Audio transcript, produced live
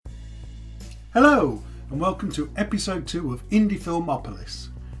Hello, and welcome to episode 2 of Indie Filmopolis,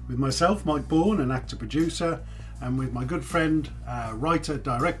 with myself, Mike Bourne, an actor-producer, and with my good friend,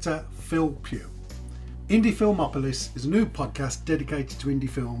 writer-director, Phil Pugh. Indie Filmopolis is a new podcast dedicated to indie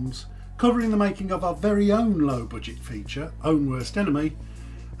films, covering the making of our very own low-budget feature, Own Worst Enemy,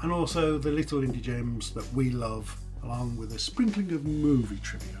 and also the little indie gems that we love, along with a sprinkling of movie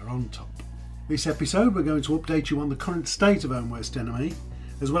trivia on top. This episode we're going to update you on the current state of Own Worst Enemy,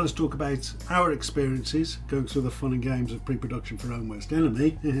 as well as talk about our experiences going through the fun and games of pre-production for Own Worst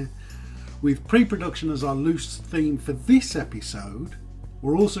Enemy. With pre-production as our loose theme for this episode,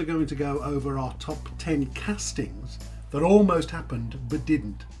 we're also going to go over our top 10 castings that almost happened but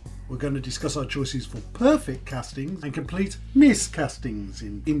didn't. We're going to discuss our choices for perfect castings and complete miscastings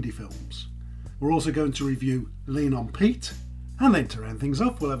in indie films. We're also going to review Lean on Pete, and then to round things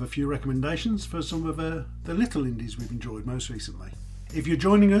off, we'll have a few recommendations for some of the little indies we've enjoyed most recently. If you're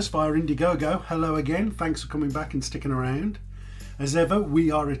joining us via Indiegogo, hello again, thanks for coming back and sticking around. As ever,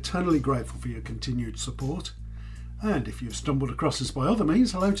 we are eternally grateful for your continued support. And if you've stumbled across us by other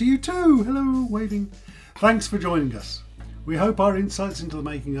means, hello to you too, hello, waving. Thanks for joining us. We hope our insights into the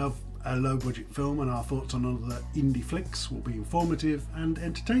making of a low-budget film and our thoughts on other indie flicks will be informative and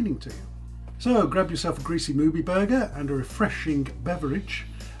entertaining to you. So grab yourself a greasy movie burger and a refreshing beverage,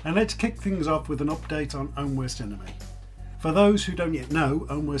 and let's kick things off with an update on Own Worst Enemy. For those who don't yet know,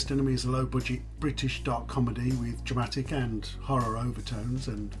 Own Worst Enemy is a low-budget British dark comedy with dramatic and horror overtones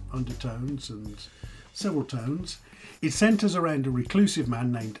and undertones and several tones. It centres around a reclusive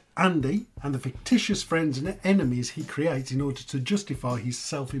man named Andy and the fictitious friends and enemies he creates in order to justify his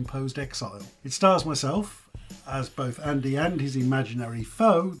self-imposed exile. It stars myself as both Andy and his imaginary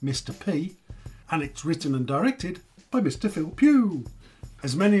foe, Mr. P, and it's written and directed by Mr. Phil Pugh.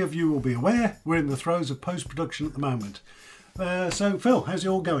 As many of you will be aware, we're in the throes of post-production at the moment. So Phil, how's it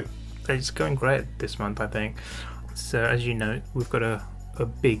all going? It's going great this month, I think. So as you know, we've got a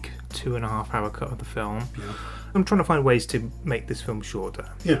big 2.5 hour cut of the film. Yeah. I'm trying to find ways to make this film shorter.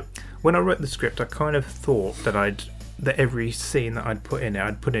 Yeah. When I wrote the script, I kind of thought that every scene that I'd put in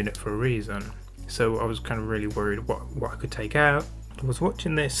it for a reason. So I was kind of really worried what I could take out. I was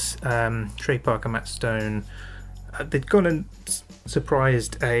watching this Trey Parker, Matt Stone. They'd gone and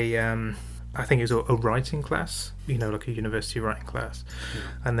surprised I think it was a writing class, like a university writing class. Yeah.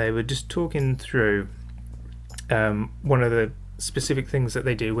 And they were just talking through one of the specific things that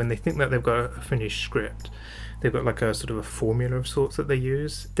they do when they think that they've got a finished script. They've got like a sort of a formula of sorts that they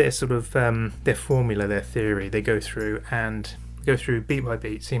use. Their sort of their formula, their theory, they go through beat by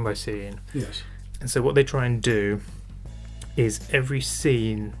beat, scene by scene. Yes. And so what they try and do is every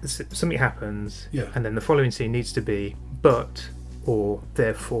scene, something happens, and then the following scene needs to be but or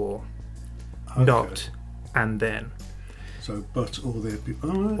therefore. Okay. Not and then. So but or therefore.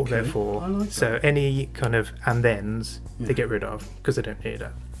 Oh, okay. Or therefore. I like that. So any kind of and thens they get rid of because they don't need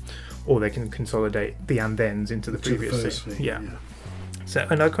it. Or they can consolidate the and thens into the previous scene. Yeah. So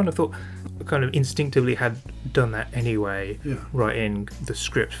and I kind of instinctively had done that anyway, writing the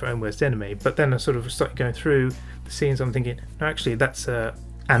script for Own Worst Enemy. But then I sort of started going through the scenes. I'm thinking, no, actually that's a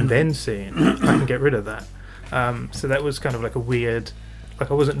and then scene. I can get rid of that. So that was kind of like a weird. Like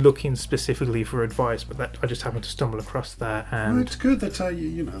I wasn't looking specifically for advice, but that I just happened to stumble across that, and it's good. That's how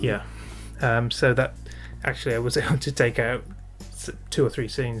you know. Yeah. So that actually I was able to take out 2 or 3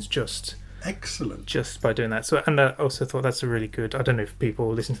 scenes just by doing that. So and I also thought that's a really good. I don't know if people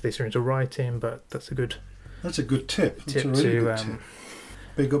listen to this are into writing, but that's a good tip. That's a really good tip.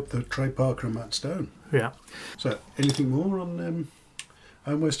 Big up the Trey Parker and Matt Stone. Yeah. So anything more on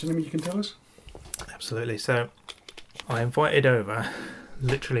Own Worst Enemy you can tell us? Absolutely. So I invited over.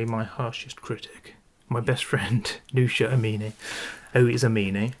 Literally my harshest critic, my best friend, Nusha Amini, who is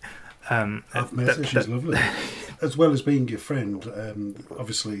Amini. I've met her, she's lovely. As well as being your friend,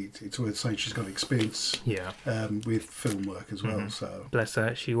 obviously it's worth saying she's got experience with film work as well. Mm-hmm. So bless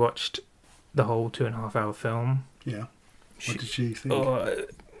her, she watched the whole 2.5 hour film. Yeah. What did she think?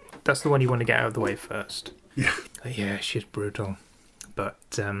 That's the one you want to get out of the way first. Yeah. Yeah, she's brutal. But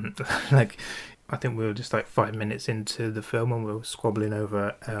I think we were just like 5 minutes into the film and we were squabbling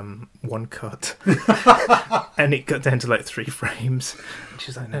over one cut. And it got down to like 3 frames. And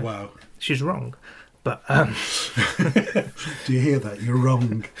she's like, no, wow. She's wrong. But do you hear that? You're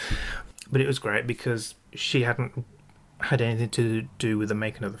wrong. But it was great because she hadn't had anything to do with the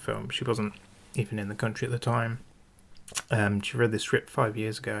making of the film. She wasn't even in the country at the time. She read the script 5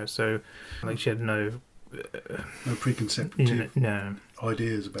 years ago, so like she had no preconceived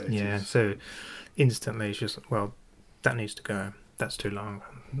ideas about it. Yeah, so instantly she's like, well, that needs to go. That's too long.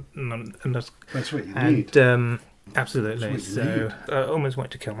 And that's what you need. Absolutely. That's what you So I almost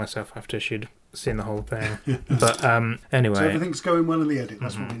wanted to kill myself after she'd seen the whole thing. But anyway. So everything's going well in the edit.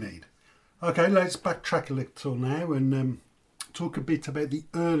 That's what we need. Okay, let's backtrack a little now and talk a bit about the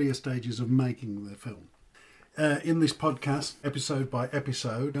earlier stages of making the film. In this podcast, episode by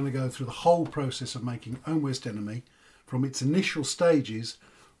episode, I'm going to go through the whole process of making Own Worst Enemy, from its initial stages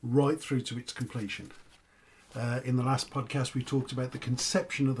right through to its completion. In the last podcast, we talked about the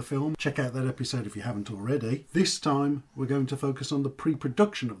conception of the film. Check out that episode if you haven't already. This time, we're going to focus on the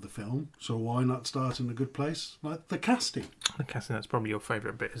pre-production of the film. So why not start in a good place, like the casting? The casting, that's probably your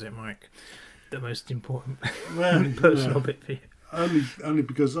favourite bit, is it, Mike? The most important Well, bit for you. Only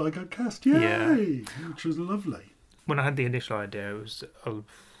because I got cast, yay! Yeah. Which was lovely. When I had the initial idea, it was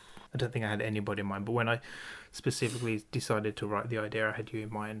I don't think I had anybody in mind, but when I specifically decided to write the idea, I had you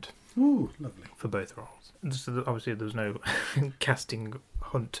in mind. Ooh, lovely. For both roles. So obviously, there was no casting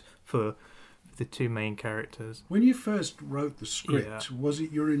hunt for the two main characters. When you first wrote the script, was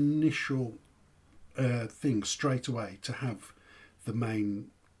it your initial thing straight away to have the main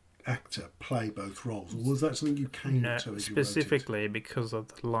actor play both roles, or was that something you came to as you wrote it? Specifically because of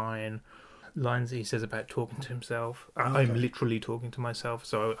the lines he says about talking to himself. Okay. I'm literally talking to myself,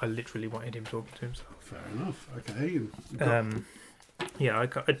 so I literally wanted him talking to himself. Fair enough. Okay.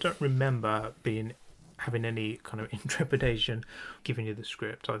 I don't remember having any kind of intrepidation giving you the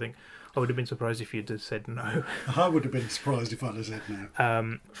script. I think I would have been surprised if you'd have said no. I would have been surprised if I'd have said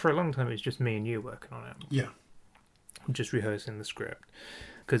no. For a long time, it was just me and you working on it. Yeah. Just rehearsing the script.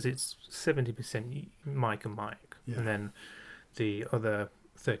 Because it's 70% Mike and Mike. Yeah. And then the other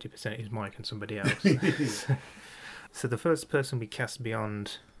 30% is Mike and somebody else. So the first person we cast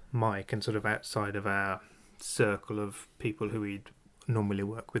beyond Mike and sort of outside of our circle of people who we'd normally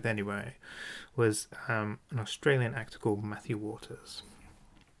work with anyway was an Australian actor called Matthew Waters.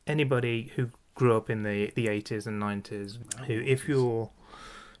 Anybody who grew up in the 80s and 90s, who, if you're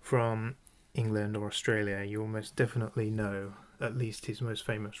from England or Australia, you'll most definitely know at least his most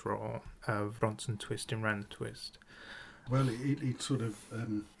famous role of Bronson Twist in Round the Twist. Well, it sort of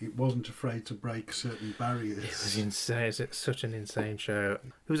it wasn't afraid to break certain barriers. It was insane. It's such an insane show.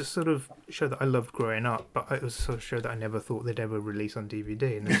 It was a sort of show that I loved growing up, but it was a sort of show that I never thought they'd ever release on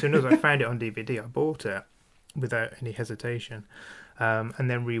DVD. And as soon as I found it on DVD, I bought it without any hesitation. And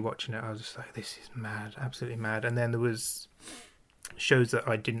then rewatching it, I was just like, this is mad, absolutely mad. And then there was shows that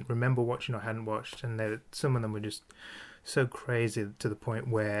I didn't remember watching or hadn't watched, and some of them were just so crazy to the point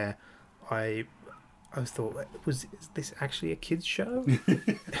where I thought, is this actually a kids show?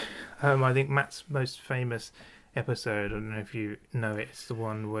 I think Matt's most famous episode, I don't know if you know it, it's the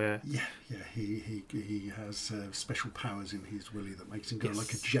one where he has special powers in his willy that makes him go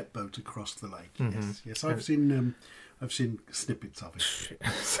like a jet boat across the lake. Mm-hmm. Yes, I've seen snippets of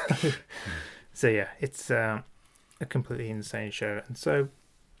it. So yeah, it's a completely insane show. And so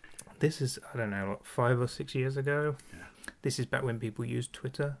this is, I don't know, 5 or 6 years ago. Yeah. This is back when people used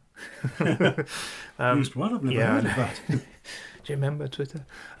Twitter. Used what? I've never heard of that. Do you remember Twitter?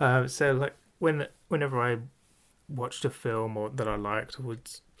 So like whenever I watched a film or that I liked, I would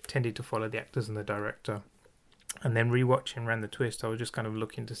tended to follow the actors and the director. And then rewatching Round the Twist, I was just kind of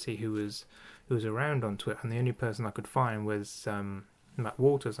looking to see who was around on Twitter, and the only person I could find was Matt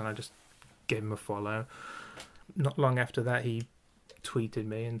Waters, and I just gave him a follow. Not long after that, he tweeted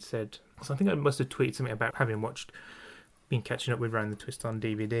me and said, so I think I must have tweeted something about having been catching up with Round the Twist on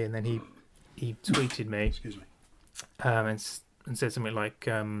DVD, and then he tweeted me, excuse me, and said something like,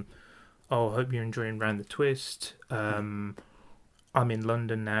 "Oh, I hope you're enjoying Round the Twist. I'm in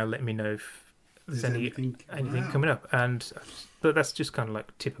London now. Let me know if there's anything coming up." But that's just kind of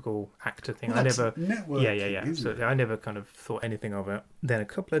like typical actor thing. Well, I never, networking, So I never kind of thought anything of it. Then a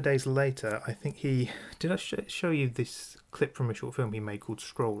couple of days later, I think did I show you this clip from a short film he made called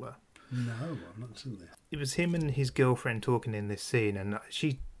Stroller? No, I've not seen this. It was him and his girlfriend talking in this scene, and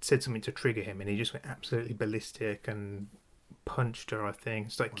she said something to trigger him, and he just went absolutely ballistic and punched her, I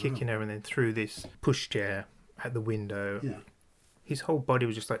think. Started kicking her, and then threw this pushchair at the window. Yeah. His whole body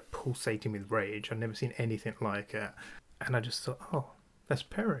was just like pulsating with rage. I'd never seen anything like it. And I just thought, oh, that's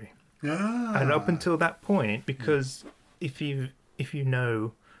Perry. And up until that point, because if you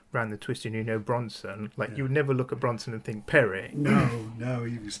know Round the Twist and you know Bronson, you would never look at Bronson and think Perry. No,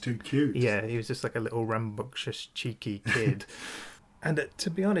 he was too cute. Yeah, he was just like a little rambunctious, cheeky kid. And to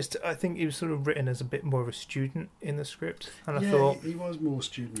be honest, I think he was sort of written as a bit more of a student in the script. And I thought he was more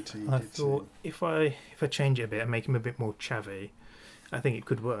studenty. I thought if I change it a bit and make him a bit more chavvy, I think it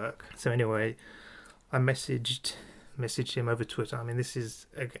could work. So anyway, I messaged him over Twitter. I mean, this is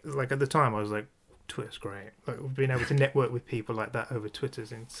like at the time I was like, Twitter's great. Like being able to network with people like that over Twitter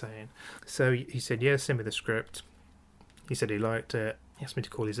is insane. So he said, yeah, send me the script. he said he liked it. He asked me to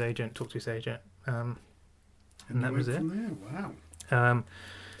call his agent, talk to his agent, and that was it. From there. Wow.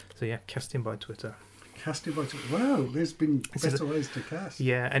 So yeah, casting by Twitter. Casting by Twitter. Wow, there's been better ways to cast.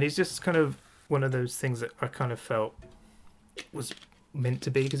 Yeah, and it's just kind of one of those things that I kind of felt was meant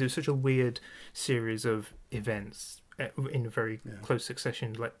to be, because it was such a weird series of events in a very close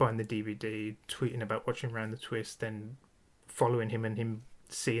succession, like buying the DVD, tweeting about watching Round the Twist, then following him and him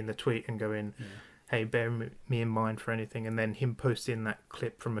seeing the tweet and going, hey, bear me in mind for anything, and then him posting that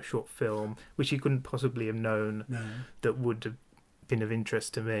clip from a short film, which he couldn't possibly have known that would have been of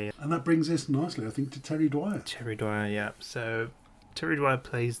interest to me. And that brings us nicely, I think, to Terry Dwyer. Terry Dwyer, yeah. So Terry Dwyer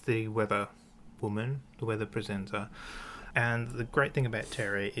plays the weather woman, the weather presenter. And the great thing about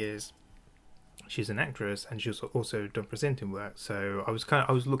Terry is she's an actress and she's also done presenting work. So I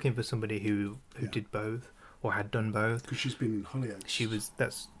was looking for somebody who did both or had done both. Because she's been in Hollyoaks.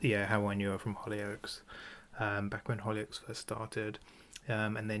 That's how I knew her from Hollyoaks. Back when Hollyoaks first started.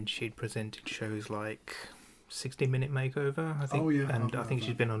 And then she'd presented shows like 60-Minute Makeover, I think. Oh, yeah. And I think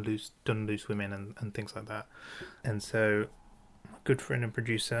she's been on done Loose Women and things like that. And so my good friend and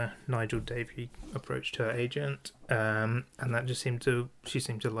producer Nigel Davey approached her agent, and that just she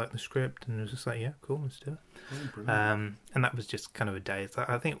seemed to like the script, and was just like, yeah, cool, let's do it. Oh, and that was just kind of a day. So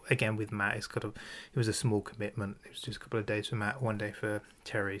I think again with Matt, it was a small commitment. It was just a couple of days for Matt, one day for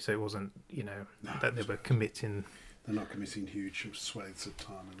Terry, so it wasn't that they were committing. They're not committing huge swathes of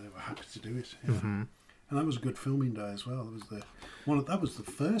time, and they were happy to do it. Yeah. Mm-hmm. And that was a good filming day as well. That was the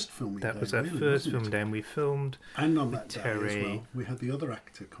first filming day. That was our first filming day, and we filmed. And on that day as well, we had the other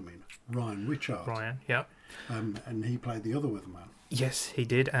actor come in, Ryan Witchart. Ryan, yeah. And he played the other weatherman. Yes, he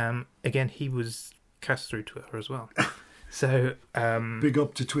did. Again, he was cast through Twitter as well. So big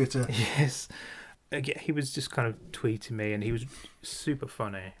up to Twitter. Yes. Again, he was just kind of tweeting me, and he was super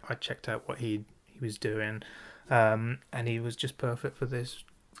funny. I checked out what he was doing, and he was just perfect for this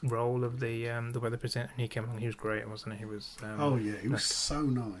role of the weather presenter, and he came along. He was great, wasn't he? He was. He was so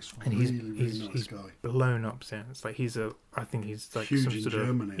nice. And really nice guy. Blown up since. Like I think he's like huge some in sort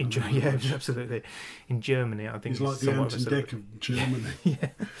Germany. Yeah, absolutely. In Germany, I think he's like the Ant and Dec of Germany. Yeah.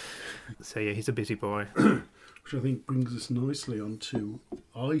 So yeah, he's a busy boy. Which I think brings us nicely onto,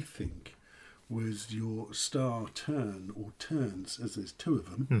 I think, was your star turn or turns, as there's two of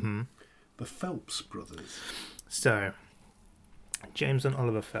them. The Phelps brothers. So, James and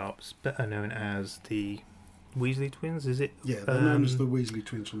Oliver Phelps, better known as the Weasley twins, is it? Yeah, they're known as the Weasley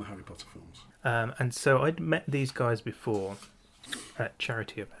twins from the Harry Potter films. And so I'd met these guys before at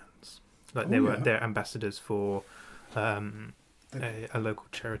charity events. Like they're ambassadors for a local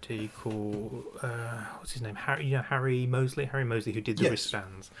charity called what's his name? Harry Mosley. Harry Mosley, who did the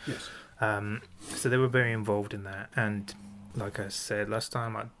wristbands. Yes. So they were very involved in that, and like I said last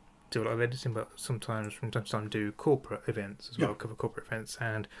time, I do a lot of editing, but sometimes from time to time do corporate events as well, cover corporate events,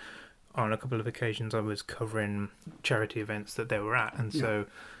 and on a couple of occasions I was covering charity events that they were at, and so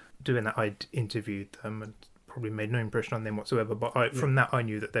doing that I'd interviewed them and probably made no impression on them whatsoever, but from that I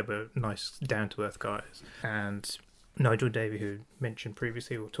knew that they were nice, down-to-earth guys. And Nigel Davey, who mentioned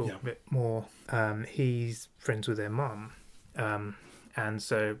previously, we'll talk a bit more, he's friends with their mum, and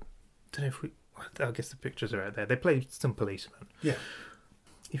so I don't know I guess the pictures are out there. They play some policemen. Yeah.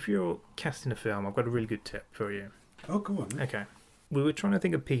 If you're casting a film, I've got a really good tip for you. Oh, go on. Then. Okay. We were trying to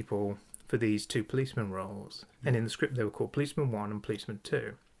think of people for these two policeman roles, and in the script they were called Policeman 1 and Policeman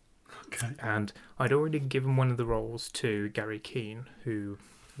 2. Okay. And I'd already given one of the roles to Gary Keane, who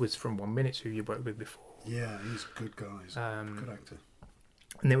was from 1 Minute, who you worked with before. Yeah, he's a good guy. He's a good actor.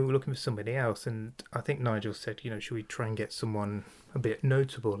 And then we were looking for somebody else, and I think Nigel said, should we try and get someone a bit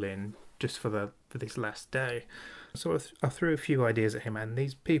notable in just for this last day? So I threw a few ideas at him, and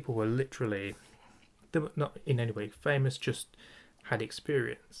these people were literally, they were not in any way famous, just had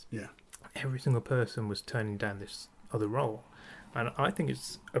experience. Yeah. Every single person was turning down this other role, and I think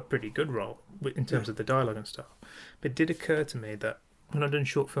it's a pretty good role in terms of the dialogue and stuff. But it did occur to me that when I've done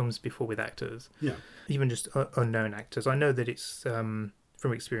short films before with actors, even just unknown actors, I know that it's from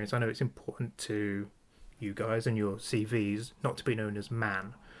experience, I know it's important to you guys and your CVs not to be known as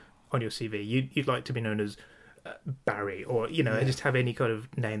man on your CV. You'd like to be known as Barry, or just have any kind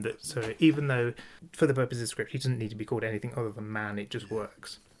of name that. So even though for the purpose of the script he doesn't need to be called anything other than man, it just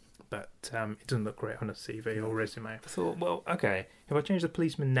works. But it doesn't look great on a CV or resume. I thought, well, okay, if I change the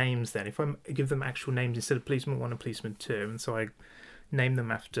policeman names, then if I give them actual names instead of Policeman 1 and Policeman 2, and so I named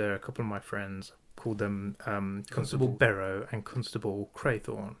them after a couple of my friends, called them Constable Barrow and Constable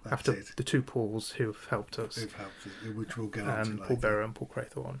Craythorne, after the two Pauls who have helped us. Who've helped, which we'll get on to later. Paul Barrow and Paul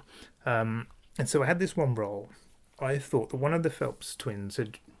Craythorne. And so I had this one role. I thought that one of the Phelps twins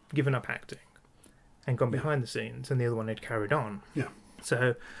had given up acting, and gone behind the scenes, and the other one had carried on. Yeah.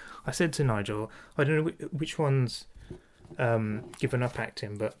 So I said to Nigel, I don't know which one's given up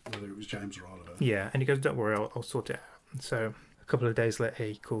acting, but whether it was James or Oliver. Yeah, and he goes, don't worry, I'll sort it out. So a couple of days later,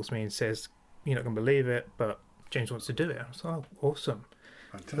 he calls me and says, you're not going to believe it, but James wants to do it. I was like, oh, awesome.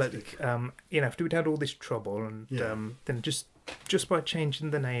 Fantastic. Like, after we'd had all this trouble, and then just by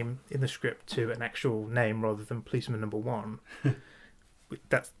changing the name in the script to an actual name rather than Policeman Number 1,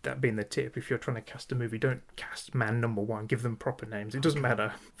 that being the tip. If you're trying to cast a movie, don't cast Man Number 1. Give them proper names. It doesn't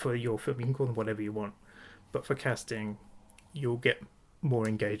matter for your film. You can call them whatever you want. But for casting, you'll get more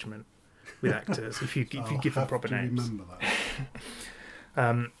engagement with actors if you give them proper names. Remember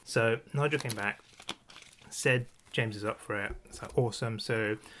that. So Nigel came back, said James is up for it. It's like awesome.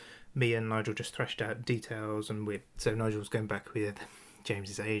 So me and Nigel just thrashed out details, and so Nigel was going back with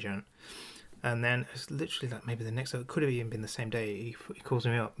James's agent. And then it's literally like maybe the next, it could have even been the same day, he calls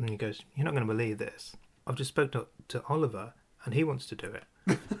me up and he goes, you're not going to believe this. I've just spoken to Oliver and he wants to do it.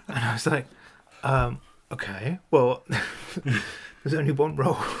 And I was like, okay, well, there's only one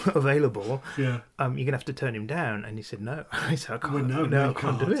role available. Yeah. You're going to have to turn him down. And he said, no. I said, I can't, I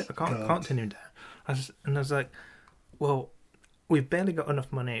can't do it. I can't turn him down. I was like, well, we've barely got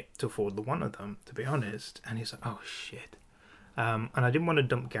enough money to afford the one of them, to be honest. And he's like, oh, shit. And I didn't want to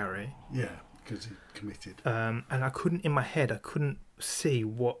dump Gary. Yeah, because he committed. And I couldn't see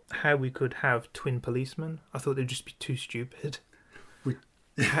how we could have twin policemen. I thought they'd just be too stupid.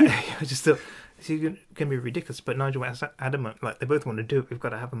 I just thought it's going to be ridiculous. But Nigel was adamant, like they both want to do it. We've got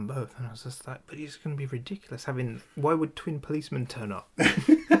to have them both. And I was just like, but it's going to be ridiculous why would twin policemen turn up?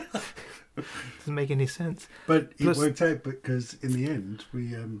 Doesn't make any sense. But it worked out because in the end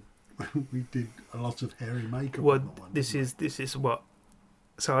we did a lot of hairy makeup. Well, this is what.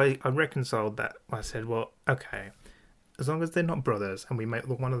 So I reconciled that. I said, well, okay, as long as they're not brothers and we make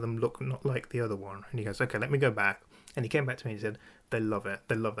one of them look not like the other one. And he goes, okay, let me go back. And he came back to me and said, they love it.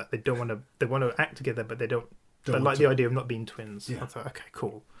 They love that. They don't want to. They want to act together, but they don't like the idea of not being twins. Yeah. I thought, okay,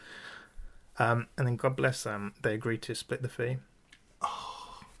 cool. And then God bless them, they agreed to split the fee.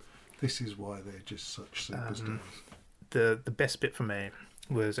 Oh, this is why they're just such superstars. The best bit for me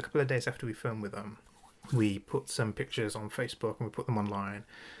was a couple of days after we filmed with them, we put some pictures on Facebook and we put them online,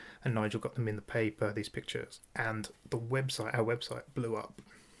 and Nigel got them in the paper, these pictures, and our website blew up.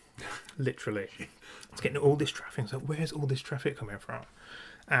 Literally. It's getting all this traffic. So where's all this traffic coming from?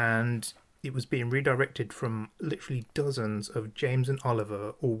 And it was being redirected from literally dozens of James and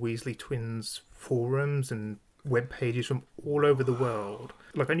Oliver or Weasley twins forums and web pages from all over the world.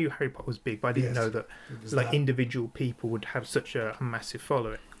 Like, I knew Harry Potter was big, but I didn't know that individual people would have such a massive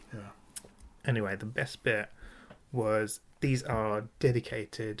following. Yeah. Anyway, the best bit was these are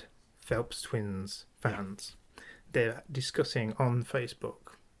dedicated Phelps Twins fans. Yeah. They're discussing on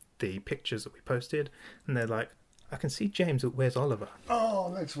Facebook the pictures that we posted, and they're like, I can see James, where's Oliver?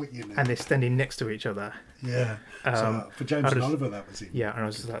 Oh, that's what you know. And they're standing next to each other. Yeah. So for James and Oliver, that was it. Yeah, and I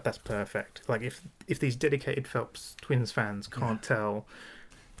was just like, that's perfect. Like, if these dedicated Phelps Twins fans can't tell,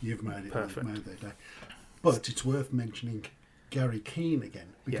 you've made it perfect. Made their day. But it's worth mentioning Gary Keane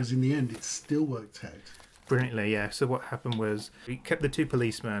again, because in the end, it still worked out brilliantly. Yeah. So what happened was we kept the two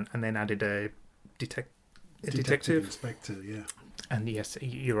policemen and then added a detective inspector. Yeah. And yes,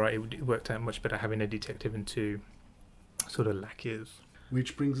 you're right. It worked out much better having a detective and two sort of lackeys.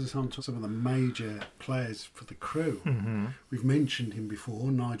 Which brings us on to some of the major players for the crew. Mm-hmm. We've mentioned him before,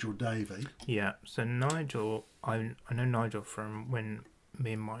 Nigel Davey. Yeah. So Nigel, I know Nigel from when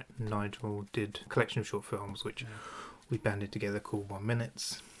me and Nigel did a collection of short films, which we banded together called 1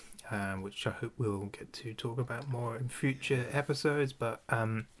 Minutes, which I hope we'll get to talk about more in future episodes. But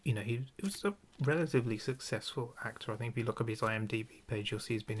he was a relatively successful actor. I think if you look up his IMDb page, you'll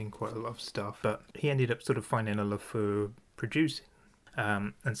see he's been in quite a lot of stuff. But he ended up sort of finding a love for producing,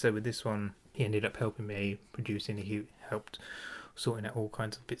 and so with this one, he ended up helping me producing. He helped sorting out all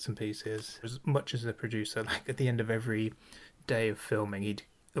kinds of bits and pieces. As much as a producer, like at the end of every day of filming,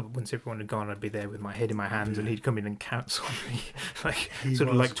 once everyone had gone, I'd be there with my head in my hands, and he'd come in and counsel me,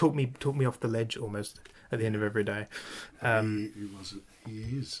 like talk me off the ledge almost at the end of every day. He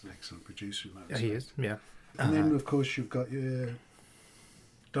is an excellent producer in that respect. He is, yeah. And then, of course, you've got your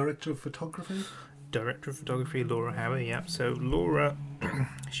director of photography. Director of photography, Laura Howard, yeah. So Laura,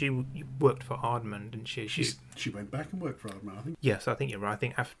 she worked for Aardman, didn't she? She went back and worked for Aardman, I think. Yes, I think you're right. I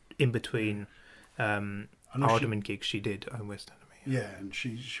think in between Aardman gigs, she did West Enemy. Yeah, and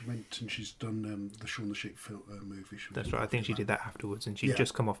she went and she's done the Shaun the Sheep movie. That's right. I think she did that afterwards, and she'd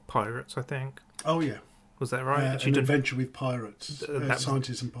just come off Pirates, I think. Oh, yeah. Was that right? An adventure with pirates,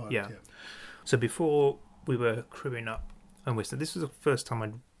 scientists and pirates. Yeah. So before we were crewing up and Western, this was the first time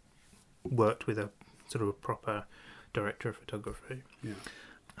I'd worked with a sort of a proper director of photography. Yeah.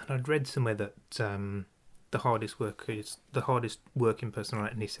 And I'd read somewhere that the hardest working person on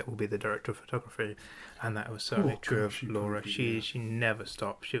any set will be the director of photography, and that was certainly true of Laura. She never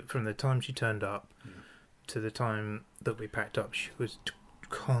stopped. From the time she turned up to the time that we packed up, she was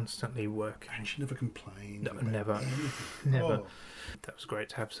constantly working. And she never complained. No, never. Oh. That was great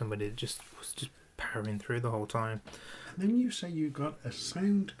to have somebody that was just powering through the whole time. And then you say you got a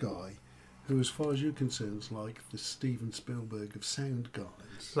sound guy who, as far as you're concerned, is like the Steven Spielberg of sound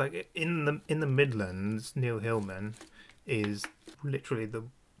guys. Like in the Midlands, Neil Hillman is literally the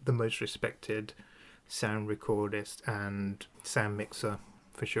most respected sound recordist and sound mixer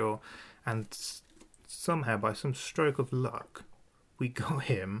for sure. And somehow, by some stroke of luck, we got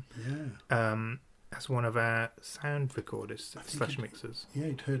him as one of our sound recordists / mixers. Yeah,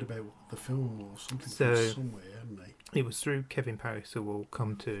 he'd heard about the film or something somewhere, hadn't he? It was through Kevin Paris, who we'll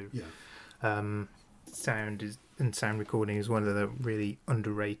come to. Yeah. Sound recording is one of the really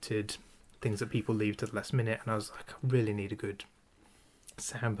underrated things that people leave to the last minute, and I was like, I really need a good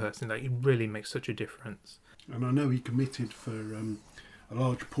sound person. Like, it really makes such a difference. And I know he committed for a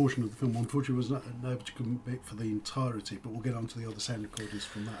large portion of the film. Unfortunately, was not able to commit for the entirety, but we'll get on to the other sound recordings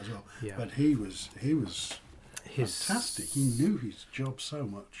from that as well. Yeah. But he was fantastic. He knew his job so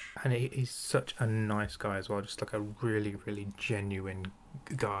much. And he's such a nice guy as well, just like a really, really genuine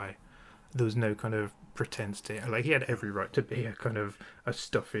guy. There was no kind of pretense to it. Like, he had every right to be a kind of a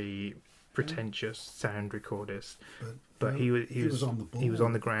stuffy, pretentious sound recordist. But he was on the ball. He was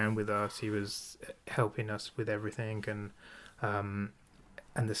on the ground with us. He was helping us with everything, and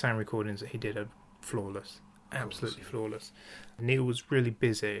the sound recordings that he did are flawless, absolutely flawless. Neil was really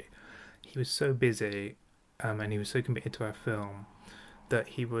busy. He was so busy, and he was so committed to our film that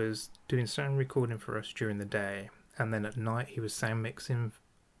he was doing sound recording for us during the day, and then at night he was sound mixing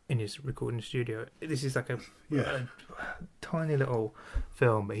in his recording studio. This is like a tiny little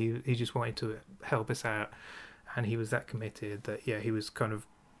film, but he just wanted to help us out, and he was that committed that he was kind of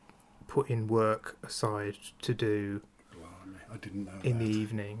putting work aside to do. I didn't know in the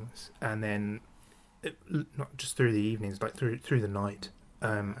evenings, and then not just through the evenings, like through the night,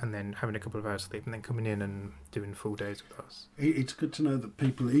 and then having a couple of hours sleep, and then coming in and doing full days with us. It's good to know that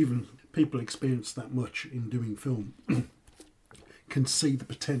people experience that much in doing film can see the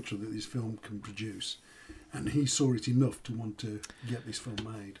potential that this film can produce, and he saw it enough to want to get this film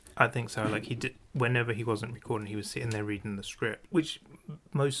made. I think so. Like, he did, whenever he wasn't recording, he was sitting there reading the script, which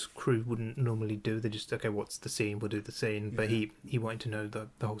most crew wouldn't normally do. They just, okay, what's the scene? We'll do the scene. But he wanted to know the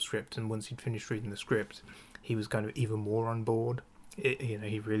whole script, and once he'd finished reading the script, he was kind of even more on board.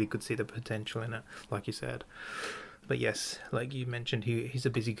 He really could see the potential in it, like you said. But yes, like you mentioned, he's a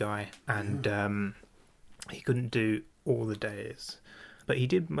busy guy, and he couldn't do all the days, but he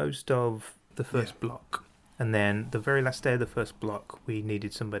did most of the first block. And then the very last day of the first block, we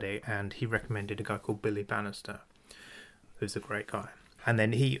needed somebody, and he recommended a guy called Billy Bannister, who's a great guy. And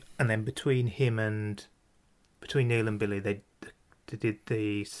then between Neil and Billy, they did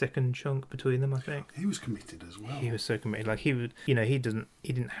the second chunk between them, I think. He was committed as well. He was so committed. Like, he would, he didn't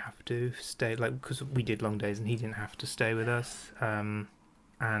have to stay, like, because we did long days, and he didn't have to stay with us.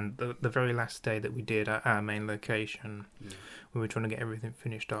 And the very last day that we did at our main location, we were trying to get everything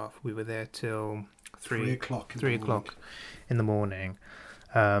finished off. We were there till 3 o'clock in the morning,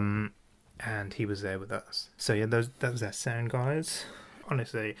 and he was there with us. So that was our sound guys.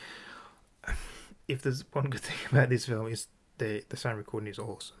 Honestly, if there's one good thing about this film, is the sound recording is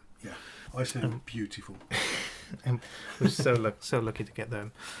awesome. Yeah, I sound beautiful. And we're so lucky to get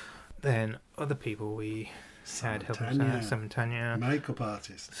them. Then other people we had helping us out, Sam and Tanya, makeup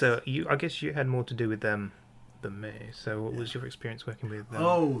artists. So I guess you had more to do with them than me. So what was your experience working with them?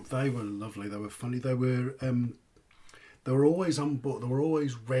 Oh, they were lovely. They were funny. They were always on board. They were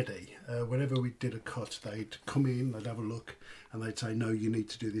always ready. Whenever we did a cut, they'd come in, they'd have a look, and they'd say, "No, you need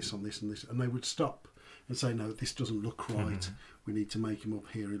to do this on this and this," and they would stop and say, "No, this doesn't look right. We need to make him up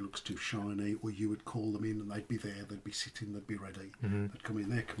here. It looks too shiny." Or you would call them in, and they'd be there. They'd be sitting. They'd be ready. They'd come in.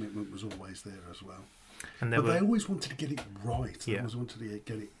 Their commitment was always there as well. But they always wanted to get it right. They always wanted to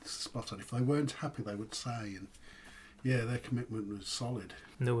get it spot on. If they weren't happy, they would say. And their commitment was solid.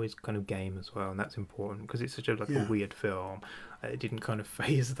 And they're always kind of game as well, and that's important because it's such a weird film. It didn't kind of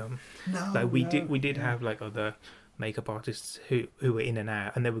phase them. We did have like other makeup artists who were in and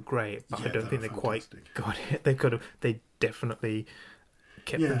out, and they were great. But I don't think they quite got it. They definitely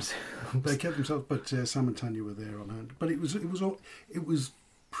kept themselves. They kept themselves, but Sam and Tanya were there on hand. But it was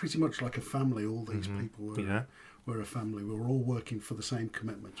pretty much like a family. All these people were a family. We were all working for the same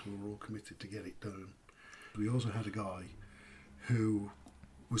commitment. We were all committed to get it done. We also had a guy who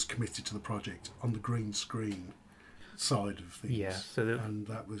was committed to the project on the green screen side of things. Yeah, and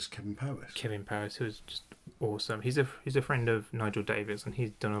that was Kevin Powis. Kevin Powis, who was just awesome. He's a friend of Nigel Davis, and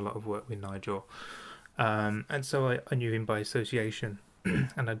he's done a lot of work with Nigel. And so I knew him by association,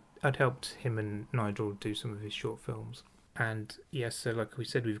 and I'd helped him and Nigel do some of his short films. And yes, so like we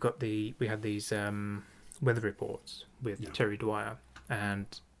said, we had these weather reports with Terry Dwyer, and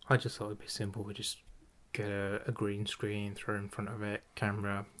I just thought it'd be simple. We just get a green screen, throw in front of it,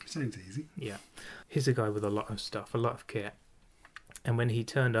 camera. Sounds easy. Yeah. He's a guy with a lot of stuff, a lot of kit. And when he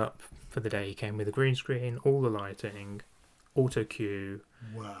turned up for the day, he came with a green screen, all the lighting, auto cue.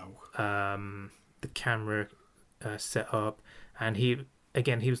 Wow. The camera set up, and he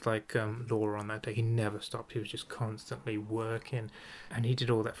was like Laura on that day. He never stopped. He was just constantly working, and he did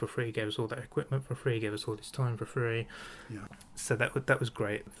all that for free. He gave us all that equipment for free. He gave us all his time for free. Yeah. So that was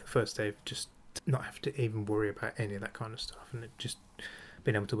great. The first day, just not have to even worry about any of that kind of stuff, and just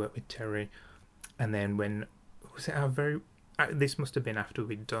being able to work with Terry. And then when was it this must have been after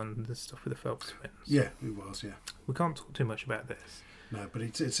we'd done the stuff with the Phelps twins. Yeah, it was. Yeah. We can't talk too much about this. No, but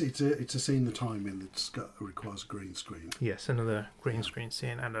it's a scene the time in that requires a green screen. Yes, another green screen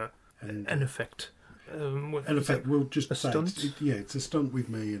scene and an effect. An effect. We'll just a say stunt. It's a stunt with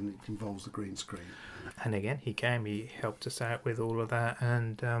me, and it involves the green screen. And again, he helped us out with all of that,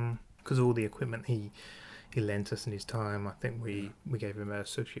 and because all the equipment he lent us in his time, I think we gave him an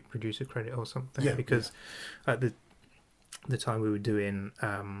associate producer credit or something. Yeah, because at the time we were doing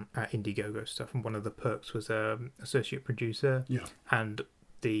our Indiegogo stuff, and one of the perks was associate producer. Yeah. And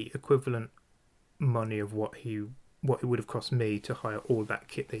the equivalent money of what it would have cost me to hire all that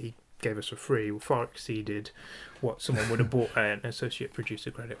kit that he gave us for free far exceeded what someone would have bought an associate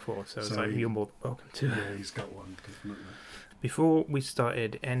producer credit for. So it's like, you're more than welcome to. Yeah, he's got one, definitely. Before we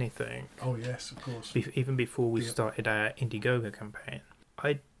started anything, oh yes, of course, even before we started our Indiegogo campaign,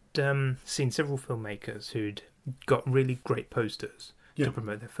 I'd seen several filmmakers who'd got really great posters to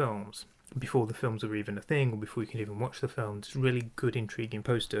promote their films before the films were even a thing, or before you could even watch the films. Really good, intriguing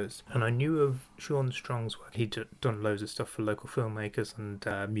posters. And I knew of Sean Strong's work. He'd done loads of stuff for local filmmakers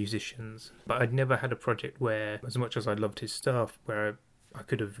and musicians, but I'd never had a project where, as much as I loved his stuff, where I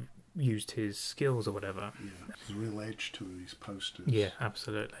could have used his skills or whatever. Yeah, there's a real edge to these posters. Yeah,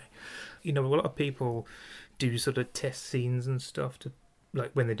 absolutely. You know, a lot of people do sort of test scenes and stuff to,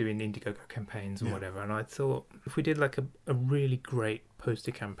 like when they're doing Indiegogo campaigns and whatever, and I thought if we did like a really great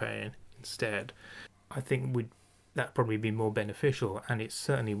poster campaign instead, I think that'd probably be more beneficial. And it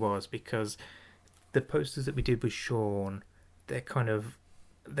certainly was, because the posters that we did with Sean, they're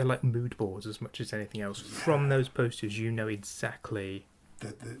like mood boards as much as anything else. Yeah. From those posters, you know exactly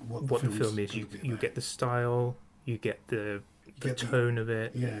what the film is. You get the style, you get the tone of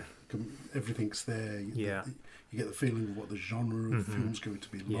it. Yeah, everything's there. You get the feeling of what the genre of the film's going to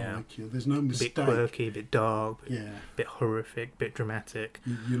be like. There's no mistake. A bit quirky, a bit dark, a bit horrific, a bit dramatic.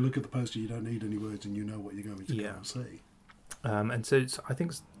 You look at the poster, you don't need any words, and you know what you're going to go and see. And so I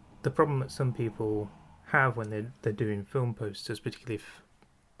think the problem that some people have when they're doing film posters, particularly if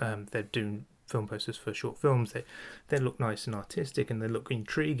they're doing film posters for short films, they look nice and artistic and they look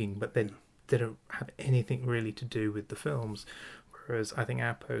intriguing, but they don't have anything really to do with the films. Whereas I think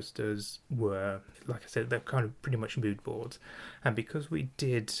our posters were, like I said, they're kind of pretty much mood boards. And because we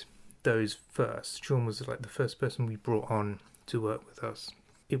did those first, Sean was like the first person we brought on to work with us.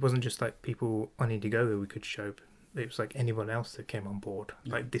 It wasn't just like people on Indiegogo we could show. It was like anyone else that came on board.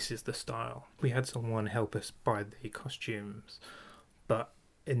 Like, this is the style. We had someone help us buy the costumes, but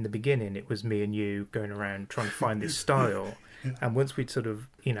in the beginning it was me and you going around trying to find this style. And once we'd sort of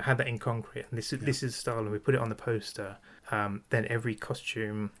had that in concrete, and this is style, and we put it on the poster, then every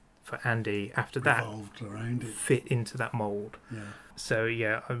costume for Andy after that around it, fit into that mould. So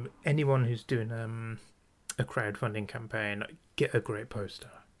anyone who's doing a crowdfunding campaign, get a great poster.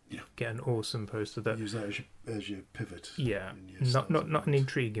 Get an awesome poster that use that as your pivot. Not an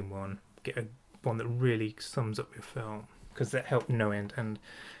intriguing one. Get one that really sums up your film, because that helped no end.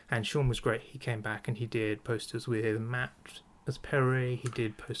 And Sean was great. He came back and he did posters with Matt as Perry. He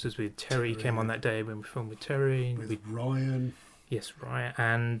did posters with Terry. He came on that day when we filmed with Terry. With Ryan. Yes, Ryan.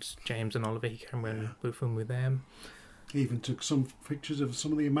 And James and Oliver. He came when we filmed with them. He even took some pictures of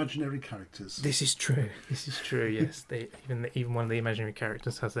some of the imaginary characters. This is true. Yes, even one of the imaginary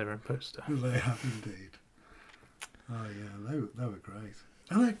characters has their own poster. They have indeed. Oh yeah, they were great.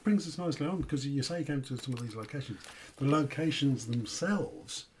 And that brings us nicely on, because you say you came to some of these locations. The locations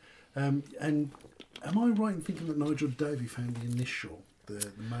themselves, and am I right in thinking that Nigel Davey found the initial,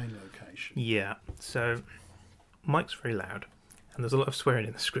 the main location? Yeah, so Mike's very loud, and there's a lot of swearing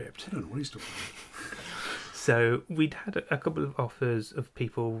in the script. I don't know what he's talking about. So we'd had a couple of offers of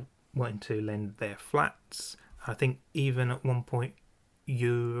people wanting to lend their flats. I think even at one point,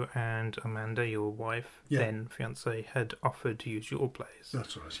 you and Amanda, your wife, then fiance, had offered to use your place.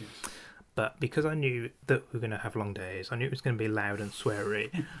 That's right, yes. But because I knew that we were going to have long days, I knew it was going to be loud and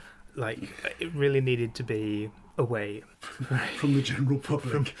sweary. Like, it really needed to be away from the general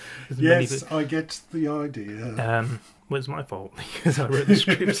public. Yes, I get the idea. Well, it's my fault because I wrote the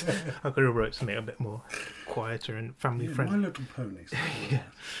script. I could have wrote something a bit more quieter and family friendly. My Little Ponies.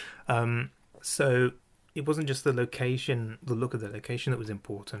 So it wasn't just the location, the look of the location that was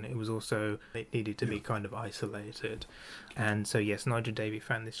important. It was also, it needed to be kind of isolated. And so, yes, Nigel Davey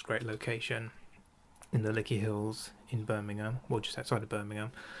found this great location in the Lickey Hills in Birmingham, well, just outside of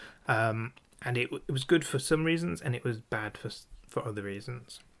Birmingham. And it was good for some reasons, and it was bad for other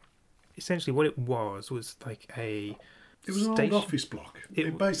reasons. Essentially, what it was like a... It was an old office block.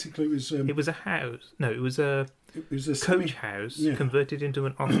 It basically was... it was a house. No, it was a coach house converted into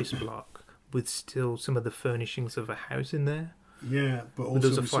an office block with still some of the furnishings of a house in there. Yeah, but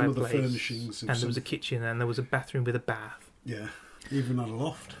also some of the furnishings. And there was a kitchen, and there was a bathroom with a bath. Yeah, even had a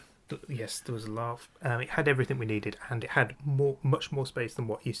loft. Yes, there was a loft. It had everything we needed, and it had much more space than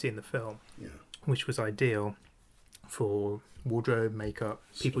what you see in the film, which was ideal for wardrobe, makeup,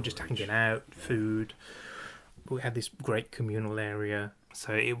 people just hanging out, food. We had this great communal area,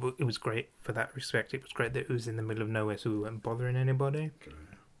 so it was great for that respect. It was great that it was in the middle of nowhere, so we weren't bothering anybody. Okay.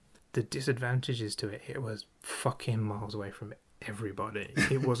 The disadvantages to it was fucking miles away from everybody.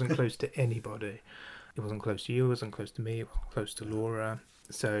 It wasn't close to anybody. It wasn't close to you, it wasn't close to me, it wasn't close to Laura.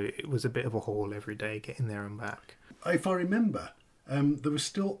 So it was a bit of a haul every day getting there and back. If I remember, there was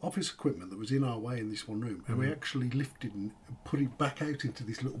still office equipment that was in our way in this one room, and we actually lifted and put it back out into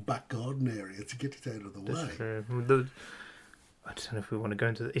this little back garden area to get it out of the way. That's true. I don't know if we want to go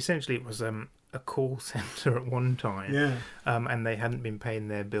into... Essentially, it was a call centre at one time, and they hadn't been paying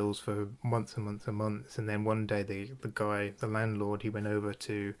their bills for months and months and months. And then one day, the landlord, he went over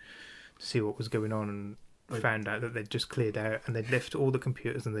to see what was going on and found out that they'd just cleared out and they'd left all the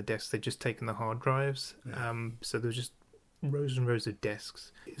computers and the desks. They'd just taken the hard drives. So there was just rows and rows of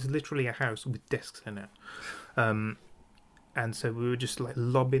desks. It's literally a house with desks in it. And so we were just like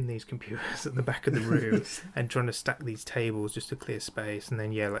lobbing these computers at the back of the room and trying to stack these tables just to clear space. And then,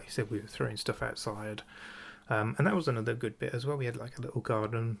 like you said, we were throwing stuff outside. And that was another good bit as well. We had like a little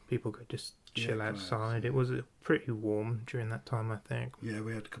garden. People could just chill outside. It was pretty warm during that time, I think. Yeah,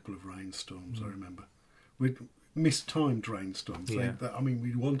 we had a couple of rainstorms, I remember. We'd mistimed rainstorms. Yeah.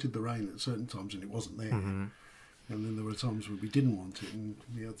 We wanted the rain at certain times and it wasn't there. Mm-hmm. And then there were times where we didn't want it and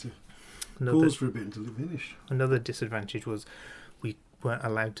we had to pause for a bit until it finished. Another disadvantage was we weren't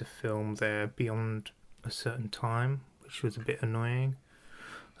allowed to film there beyond a certain time, which was a bit annoying.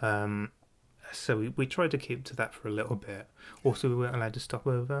 So we tried to keep to that for a little bit. Also, we weren't allowed to stop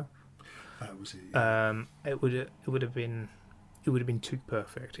over. That was it. Yeah. It would have been too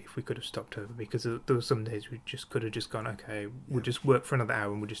perfect if we could have stopped over, because there were some days we just could have just gone, okay, we'll just work for another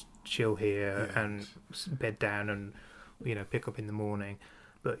hour and we'll just chill here and bed down and pick up in the morning.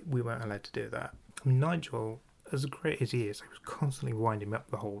 But we weren't allowed to do that. Nigel, as great as he is, he was constantly winding me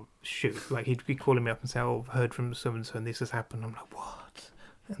up the whole shoot. Like, he'd be calling me up and say, "Oh, I've heard from so and so and this has happened." I'm like, "What?"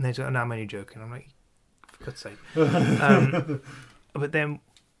 And they're like, "No, I'm only joking." I'm like, "For God's sake." But then,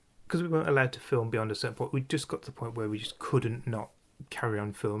 because we weren't allowed to film beyond a certain point, we just got to the point where we just couldn't not carry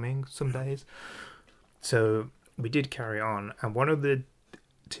on filming some days. So we did carry on, and one of the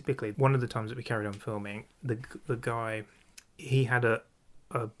times that we carried on filming, the guy, he had a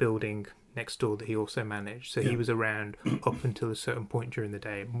building next door that he also managed, so he was around up until a certain point during the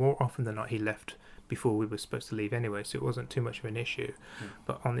day. More often than not, he left before we were supposed to leave anyway, so it wasn't too much of an issue.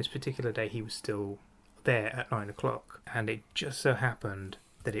 But on this particular day, he was still there at 9:00, and it just so happened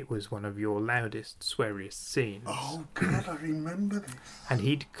that it was one of your loudest, sweariest scenes. Oh God, I remember this. And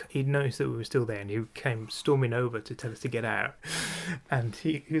he'd noticed that we were still there, and he came storming over to tell us to get out. And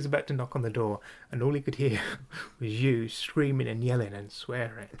he was about to knock on the door, and all he could hear was you screaming and yelling and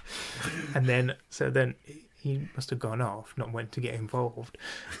swearing. And then he must have gone off, not wanting to get involved.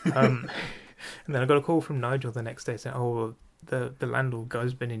 And then I got a call from Nigel the next day saying, "Oh, the landlord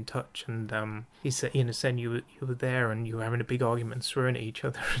guy's been in touch, and he said, saying you were there and you were having a big argument and swearing at each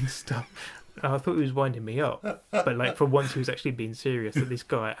other and stuff." And I thought he was winding me up, but like for once he was actually being serious at this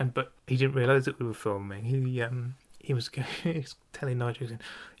guy. But he didn't realise that we were filming. he was telling Nigel, saying,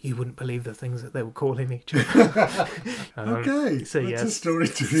 you wouldn't believe the things that they were calling each other. Okay, so that's a story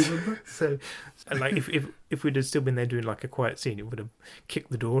to remember. So like if we'd have still been there doing like a quiet scene, it would have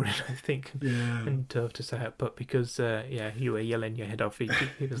kicked the door in, I think, and turfed us out. But because you were yelling your head off, he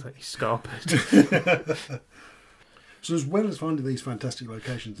was like, he scarpered. So as well as finding these fantastic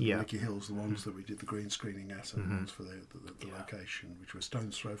locations in Nicky Hills, the ones that we did the green screening at, and the ones for the location, which were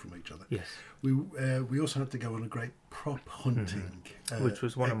stone's throw from each other. Yes. We also had to go on a great prop hunting which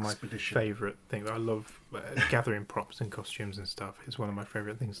was one expedition. of my favourite things. I love gathering props and costumes and stuff. It's one of my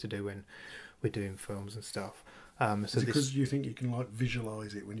favourite things to do when we're doing films and stuff. So is it because you think you can like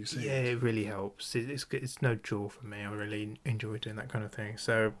visualise it when you see it? Yeah, it really helps. It's no chore for me. I really enjoy doing that kind of thing.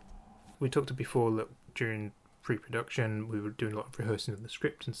 So we talked before that during pre-production we were doing a lot of rehearsing of the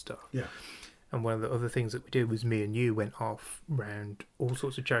script and stuff. Yeah. And one of the other things that we did was me and you went off round all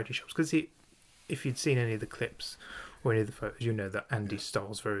sorts of charity shops, because if you'd seen any of the clips or any of the photos, you know that Andy's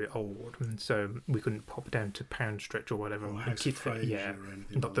style's very old, and so we couldn't pop down to Pound Stretch or whatever. Or House of Fraser,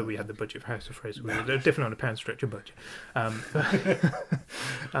 not that we had the budget for House of Fraser. We were definitely on a Pound Stretcher budget.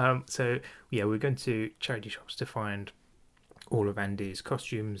 So yeah, we're going to charity shops to find all of Andy's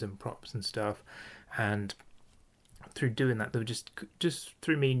costumes and props and stuff, and through doing that, they were just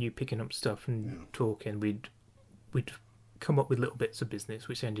through me and you picking up stuff and talking, we'd come up with little bits of business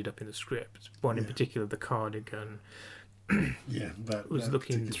which ended up in the script. One in particular, the cardigan. Was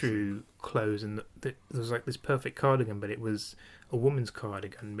looking through clothes, and there was like this perfect cardigan, but it was a woman's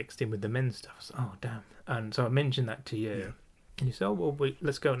cardigan mixed in with the men's stuff. So, oh damn! And so I mentioned that to you, and you said, "Oh well,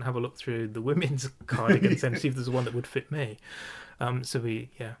 let's go and have a look through the women's cardigans and see if there's one that would fit me." So we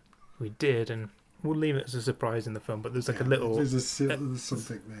did, and we'll leave it as a surprise in the film. But there's like a little there's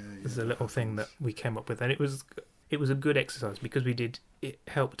something there. Yeah. There's a little thing that we came up with, and it was a good exercise because it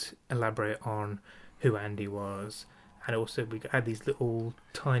helped elaborate on who Andy was. And also we had these little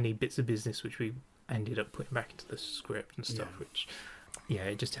tiny bits of business which we ended up putting back into the script and stuff, which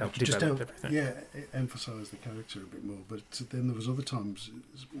it just helped develop everything. Yeah, it emphasised the character a bit more. But then there was other times,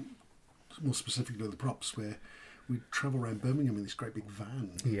 more specifically the props, where we'd travel around Birmingham in this great big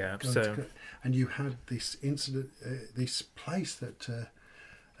van. Yeah, and you had this incident, this place that...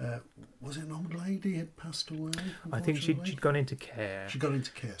 was it an old lady had passed away? I think she'd gone into care. She got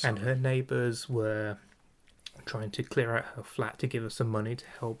into care, and her neighbours were trying to clear out her flat to give her some money to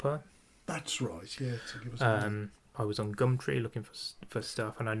help her. That's right, yeah, to give us money. I was on Gumtree looking for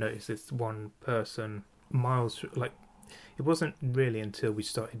stuff, and I noticed this one person miles through, like, it wasn't really until we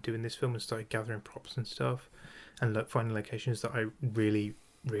started doing this film and started gathering props and stuff and finding locations that I really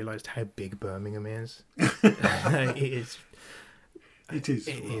realised how big Birmingham is. It is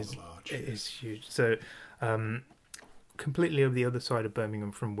large. It is huge. So, completely over the other side of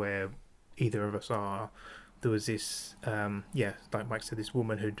Birmingham from where either of us are, there was this, like Mike said, this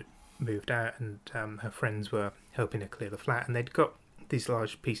woman who'd moved out, and her friends were helping her clear the flat, and they'd got these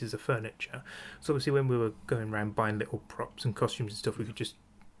large pieces of furniture. So obviously when we were going around buying little props and costumes and stuff, we could just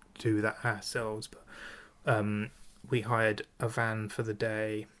do that ourselves. But we hired a van for the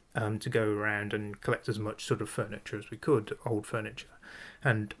day to go around and collect as much sort of furniture as we could, old furniture.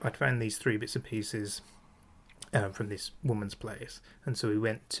 And I'd found these 3 bits and pieces from this woman's place. And so we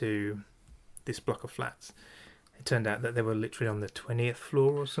went to this block of flats. It turned out that they were literally on the 20th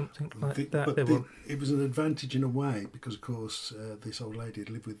floor or something like that. It was an advantage in a way because, of course, this old lady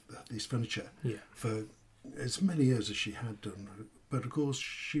had lived with this furniture for as many years as she had done. But, of course,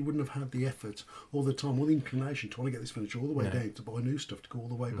 she wouldn't have had the effort all the time, or the inclination to want to get this furniture all the way down to buy new stuff to go all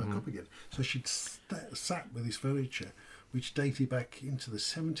the way back up again. So she'd sat with this furniture, which dated back into the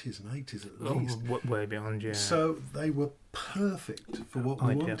 70s and 80s at least. Way beyond, yeah. So they were perfect for what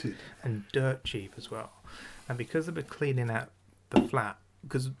we wanted. And dirt cheap as well. And because they were cleaning out the flat,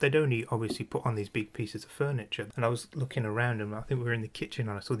 because they'd only obviously put on these big pieces of furniture, and I was looking around, and I think we were in the kitchen,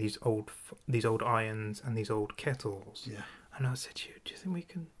 and I saw these old irons and these old kettles. Yeah. And I said to you, do you think we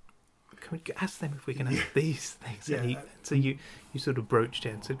can ask them if we can have these things? Yeah. So you sort of broached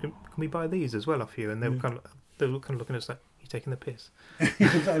it and said, can we buy these as well off you? And they were kind of looking at us like, you're taking the piss.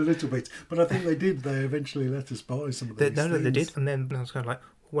 A little bit. But I think they did. They eventually let us buy some of these things. No, they did. And then I was kind of like,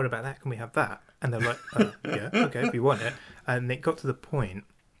 what about that? Can we have that? And they're like, yeah, okay, if you want it. And it got to the point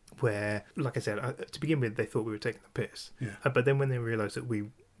where, like I said, to begin with, they thought we were taking the piss. Yeah. But then when they realised that we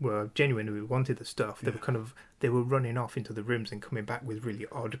were genuine and we wanted the stuff, they were running off into the rooms and coming back with really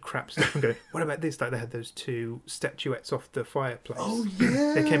odd crap stuff and going, what about this? Like they had those 2 statuettes off the fireplace. Oh,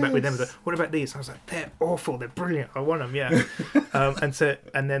 yeah. They came back with them and like, what about these? I was like, they're awful, they're brilliant, I want them, yeah.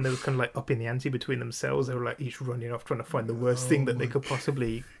 And then they were kind of like up in the ante between themselves. They were like each running off trying to find the worst thing that they could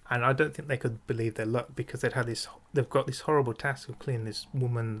possibly And I don't think they could believe their luck, because they've got this horrible task of cleaning this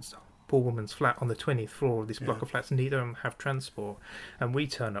poor woman's flat on the 20th floor of this block of flats. Neither of them have transport, and we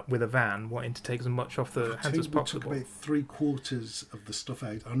turn up with a van wanting to take as much off the hands as possible. We took about 3/4 of the stuff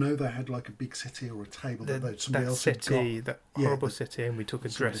out. I know they had like a big settee or a table that somebody else had got. That horrible settee, and we took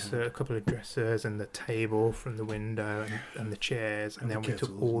a couple of dressers and the table from the window and the chairs, and then we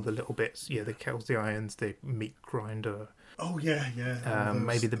took all the little bits, the kettles, the irons, the meat grinder. Oh yeah.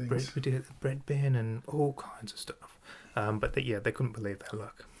 Maybe the bread, we did the bread bin and all kinds of stuff. But they couldn't believe their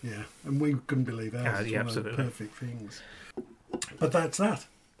luck. Yeah, and we couldn't believe ours. It's one absolutely. of the perfect things. But that's that.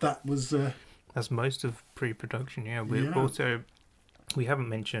 That was... that's most of pre-production, We haven't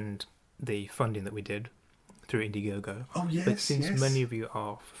mentioned the funding that we did through Indiegogo. Oh, yes, but since many of you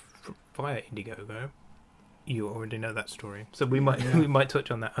are via Indiegogo, you already know that story. So we might touch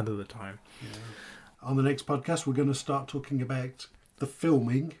on that another time. Yeah. On the next podcast, we're going to start talking about the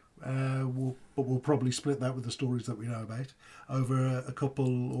filming. We'll probably split that with the stories that we know about over a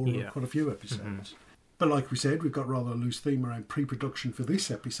couple or quite a few episodes. Mm-hmm. But like we said, we've got rather a loose theme around pre-production for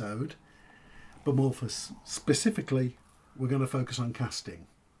this episode. But more specifically, we're going to focus on casting.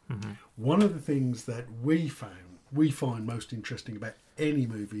 Mm-hmm. One of the things that we find most interesting about any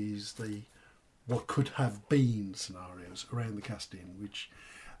movie is the what could have been scenarios around the casting, which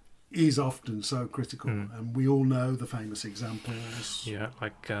is often so critical, and we all know the famous examples. Yeah,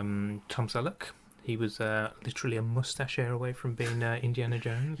 like Tom Selleck. He was literally a moustache hair away from being Indiana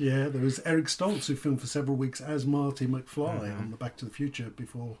Jones. Yeah, there was Eric Stoltz, who filmed for several weeks as Marty McFly on the Back to the Future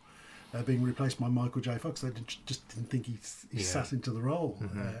before being replaced by Michael J. Fox. They just didn't think he sat into the role,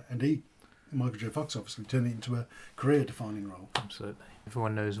 and Michael J. Fox obviously turned it into a career-defining role. Absolutely.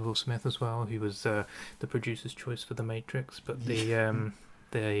 Everyone knows Will Smith as well. He was the producer's choice for The Matrix, but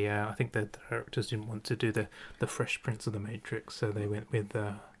I think the directors didn't want to do the Fresh Prince of the Matrix, so they went with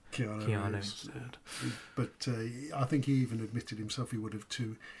Keanu instead. But I think he even admitted himself he would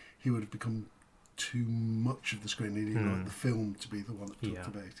have become too much of the screen. He didn't like the film to be the one that talked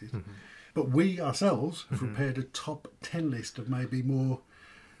about it. Mm-hmm. But we ourselves have prepared a top 10 list of maybe more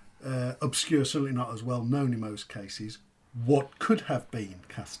obscure, certainly not as well known in most cases, what could have been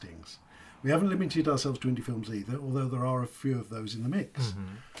castings. We haven't limited ourselves to indie films either, although there are a few of those in the mix.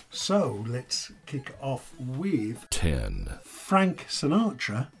 Mm-hmm. So let's kick off with 10. Frank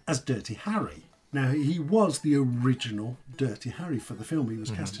Sinatra as Dirty Harry. Now, he was the original Dirty Harry for the film. He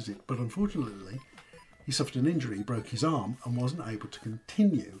was cast as it, but unfortunately, he suffered an injury, he broke his arm, and wasn't able to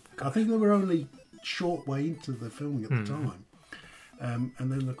continue. I think they were only short way into the filming at the time.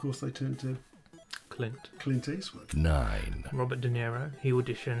 And then, of course, they turned to Clint Eastwood. 9. Robert De Niro. He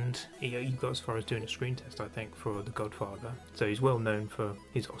auditioned. He got as far as doing a screen test, I think, for The Godfather. So he's well known for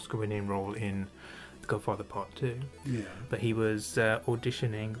his Oscar-winning role in The Godfather Part 2. Yeah. But he was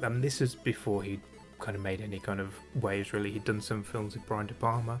auditioning. This is before he kind of made any kind of waves, really. He'd done some films with Brian De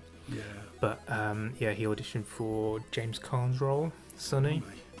Palma. Yeah. But he auditioned for James Caan's role, Sonny.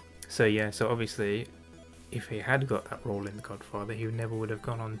 So obviously, if he had got that role in The Godfather, he never would have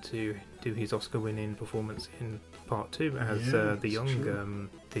gone on to do his Oscar-winning performance in Part 2 as the younger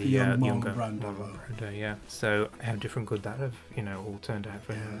Marlon Brando. Yeah. So how different could that have, all turned out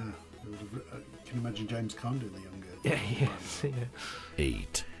for him? Can you imagine James Caan doing the younger? Yes. Yeah.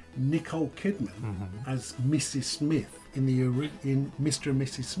 8. Nicole Kidman as Mrs. Smith in Mr. and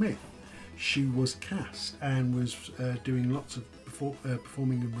Mrs. Smith. She was cast and was doing lots of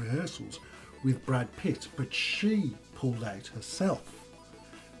performing in rehearsals with Brad Pitt, but she pulled out herself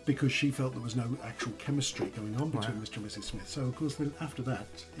because she felt there was no actual chemistry going on between Mr. and Mrs. Smith. So, of course, then after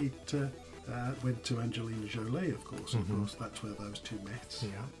that, it went to Angelina Jolie, of course. Of course, that's where those two met. Yeah.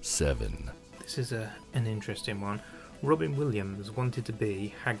 7. This is an interesting one. Robin Williams wanted to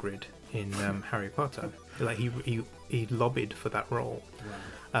be Hagrid in Harry Potter. Like he lobbied for that role.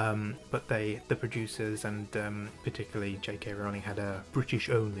 Wow. But the producers and particularly J.K. Rowling had a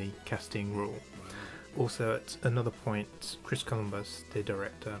British-only casting rule. Wow. Also, at another point, Chris Columbus, the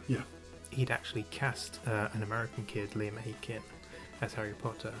director, he'd actually cast an American kid, Liam Aiken, as Harry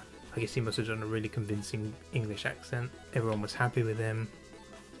Potter. I guess he must have done a really convincing English accent. Everyone was happy with him.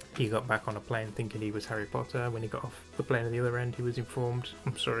 He got back on a plane thinking he was Harry Potter. When he got off the plane at the other end, he was informed,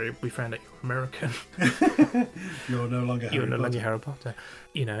 "I'm sorry, we found out you're American. You're no longer Harry Potter."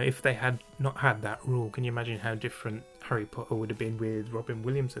 If they had not had that rule, can you imagine how different Harry Potter would have been with Robin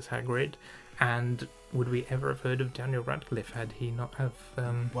Williams as Hagrid? And would we ever have heard of Daniel Radcliffe had he not have...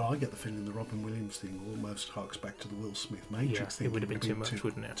 Well, I get the feeling the Robin Williams thing almost harks back to the Will Smith Matrix thing. It would have been too much,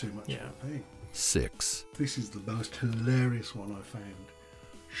 wouldn't it? Too much of a thing. 6. This is the most hilarious one I found.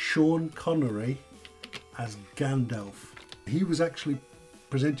 Sean Connery as Gandalf. He was actually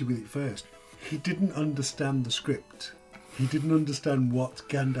presented with it first, he didn't understand the script. He didn't understand what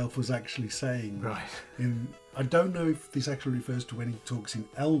Gandalf was actually saying. Right. I don't know if this actually refers to when he talks in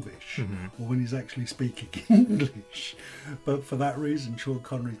Elvish Mm-hmm. or when he's actually speaking English. But for that reason, Sean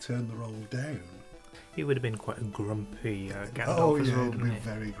Connery turned the role down. He would have been quite a grumpy Gandalf Oh as yeah, well, he'd wouldn't be he?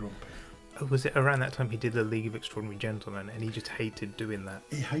 very grumpy. Was it around that time he did the League of Extraordinary Gentlemen, and he just hated doing that?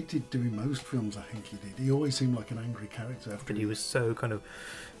 He hated doing most films, I think he did. He always seemed like an angry character after But he was so kind of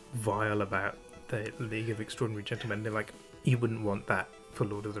vile about the League of Extraordinary Gentlemen. They're like, you wouldn't want that for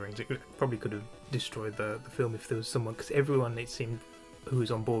Lord of the Rings. It probably could have destroyed the film if there was someone, because everyone, it seemed, who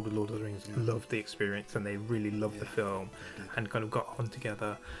was on board with Lord of the Rings loved the experience, and they really loved the film and kind of got on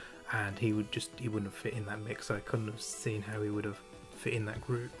together, and he wouldn't have fit in that mix. I couldn't have seen how he would have fit in that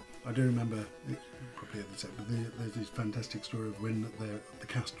group. I do remember, probably at the time, but there's this fantastic story of when the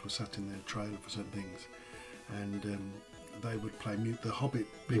cast was sat in their trailer for certain things, and they would play the Hobbit,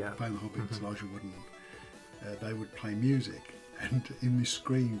 playing the Hobbit, Elijah Wood, they would play music, and in this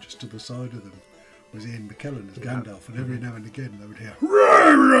screen just to the side of them was Ian McKellen as Gandalf, and every now and again they would hear,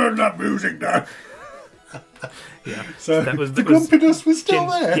 that music now. So the grumpiness was still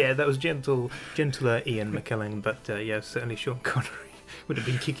there. Yeah, that was gentler Ian McKellen, but certainly Sean Connery would have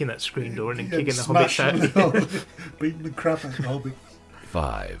been kicking that screen door and then kicking the Hobbit out. Beating the crap out of the Hobbit.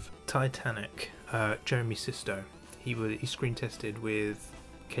 5. Titanic, Jeremy Sisto. He screen tested with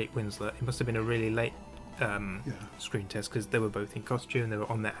Kate Winslet. It must have been a really late screen test because they were both in costume. They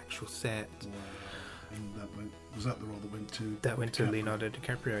were on their actual set. Was that the role that went to? That went to Leonardo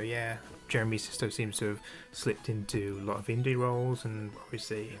DiCaprio. Yeah, Jeremy Sisto seems to have slipped into a lot of indie roles, and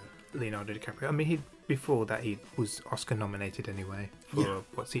obviously Leonardo DiCaprio. I mean, before that he was Oscar nominated anyway for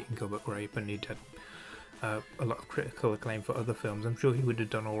What's Eating Gilbert Grape, and he'd had a lot of critical acclaim for other films. I'm sure he would have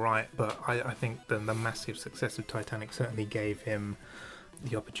done all right, but I think the massive success of Titanic certainly gave him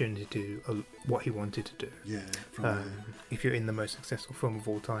the opportunity to do what he wanted to do. Yeah. If you're in the most successful film of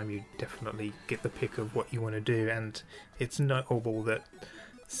all time, you definitely get the pick of what you want to do, and it's notable that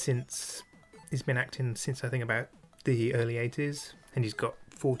since he's been acting since I think about the early 80s, and he's got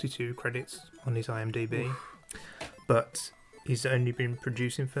 42 credits on his IMDb, but he's only been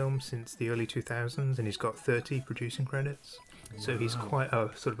producing films since the early 2000s, and he's got 30 producing credits. So he's quite a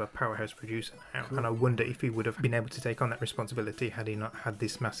sort of a powerhouse producer now, and I wonder if he would have been able to take on that responsibility had he not had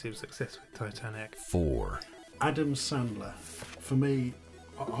this massive success with Titanic. 4. Adam Sandler, for me,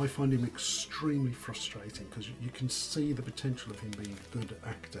 I find him extremely frustrating because you can see the potential of him being a good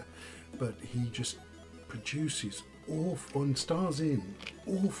actor, but he just produces awful and stars in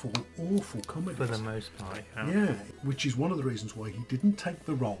awful comedies. For the most part, yeah, which is one of the reasons why he didn't take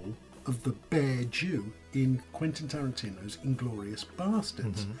the role of the Bear Jew in Quentin Tarantino's Inglourious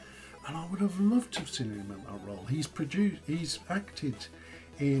Bastards. And I would have loved to have seen him in that role. He's acted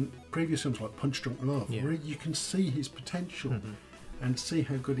in previous films like Punch Drunk Love, where you can see his potential and see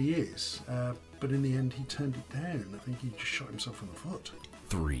how good he is. But in the end, he turned it down. I think he just shot himself in the foot.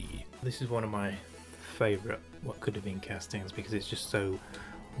 3. This is one of my favourite what could have been castings because it's just so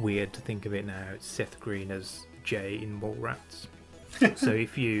weird to think of it now. It's Seth Green as Jay in Mallrats. So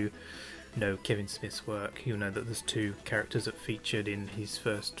if you know Kevin Smith's work, you'll know that there's 2 characters that featured in his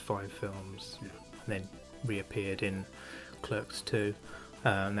first 5 films and then reappeared in Clerks 2.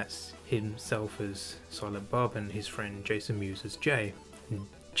 And that's himself as Silent Bob and his friend Jason Mewes as Jay. And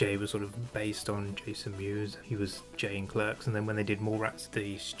Jay was sort of based on Jason Mewes. He was Jay in Clerks, and then when they did Mallrats,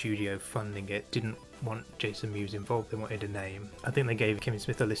 the studio funding it didn't want Jason Mewes involved. They wanted a name. I think they gave Kevin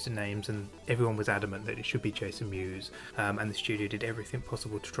Smith a list of names, and everyone was adamant that it should be Jason Mewes. And the studio did everything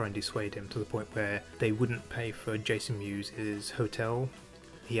possible to try and dissuade him, to the point where they wouldn't pay for Jason Mewes' hotel.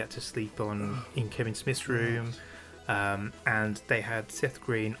 He had to sleep in Kevin Smith's room. And they had Seth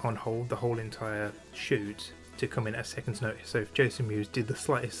Green on hold the whole entire shoot to come in at a second's notice. So if Jason Mewes did the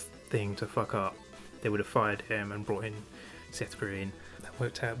slightest thing to fuck up, they would have fired him and brought in Seth Green. That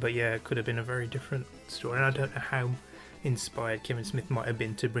worked out, but yeah, it could have been a very different story. And I don't know how inspired Kevin Smith might have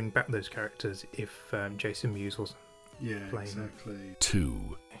been to bring back those characters if Jason Mewes wasn't playing. Exactly.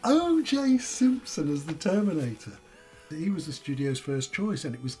 2. O.J. Simpson as the Terminator. He was the studio's first choice,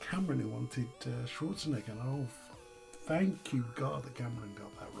 and it was Cameron who wanted Schwarzenegger. And thank you God that Cameron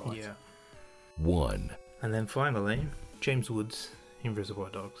got that right. Yeah. 1. And then finally, James Woods in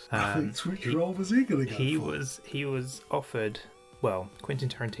Reservoir Dogs. Which role was he going to go for? He was offered. Well, Quentin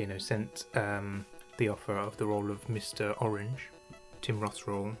Tarantino sent the offer of the role of Mr. Orange, Tim Roth's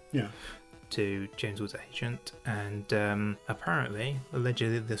role, to James Woods' agent, and apparently,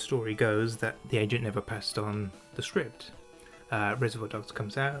 allegedly, the story goes that the agent never passed on the script. Reservoir Dogs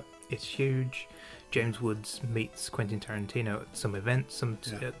comes out. it's huge. James Woods meets Quentin Tarantino at some event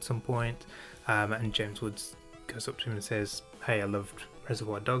at some point, and James Woods goes up to him and says, "Hey, I loved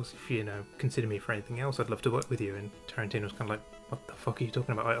Reservoir Dogs. If you consider me for anything else, I'd love to work with you." And Tarantino's kind of like, "What the fuck are you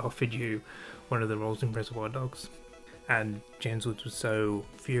talking about? I offered you one of the roles in Reservoir Dogs." And James Woods was so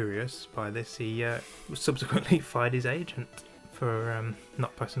furious by this, he subsequently fired his agent for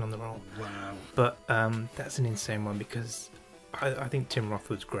not passing on the role. Wow. But that's an insane one, because I think Tim Roth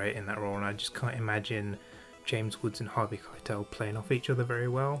was great in that role, and I just can't imagine James Woods and Harvey Keitel playing off each other very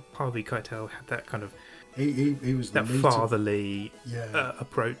well. Harvey Keitel had that kind of he was that fatherly yeah.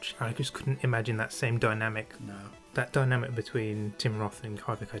 approach. I just couldn't imagine that same dynamic. No. That dynamic between Tim Roth and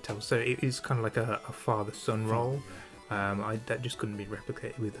Harvey Keitel. So it is kind of like a father-son role. That just couldn't be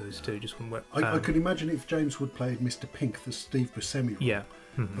replicated with those two. Just wouldn't work. I could imagine if James Wood played Mr. Pink, the Steve Buscemi role. Yeah.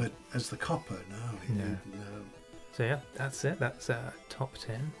 Mm-hmm. But as the copper, no. So yeah, that's it. That's top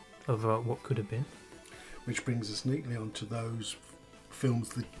 10 of what could have been. Which brings us neatly onto those films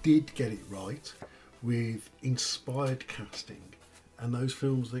that did get it right, with inspired casting, and those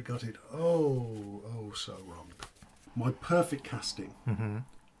films that got it so wrong. My perfect casting,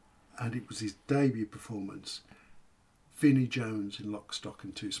 and it was his debut performance, Vinnie Jones in Lock, Stock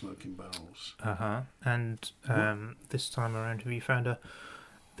and Two Smoking Barrels. And this time around, have you found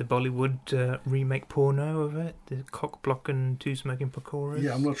the Bollywood remake porno of it? The Cock, Block and Two Smoking Pakoras?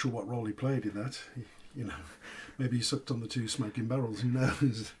 Yeah, I'm not sure what role he played in that. Maybe he sucked on the two smoking barrels, who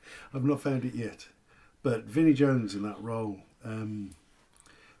knows? I've not found it yet. But Vinnie Jones in that role,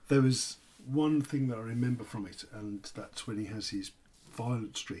 there was one thing that I remember from it, and that's when he has his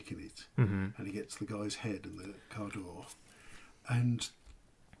violent streak in it, and he gets the guy's head in the car door, and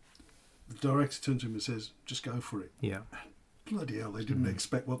the director turns to him and says, "Just go for it." Yeah. Bloody hell, they didn't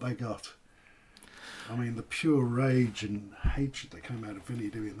expect what they got. I mean, the pure rage and hatred that came out of Vinnie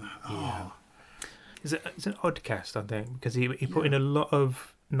doing that. Yeah. It's an odd cast, I think, because he put in a lot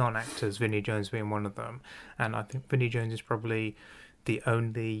of non-actors, Vinnie Jones being one of them, and I think Vinnie Jones is probably the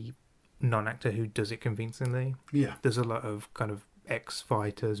only non-actor who does it convincingly. Yeah. There's a lot of kind of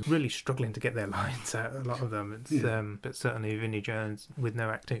ex-fighters really struggling to get their lines out, a lot of them. But certainly Vinnie Jones, with no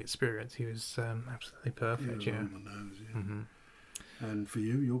acting experience, he was absolutely perfect. Yeah. On the nose, yeah. Mm-hmm. And for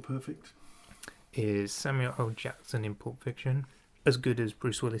you, you're perfect? Is Samuel L. Jackson in Pulp Fiction. As good as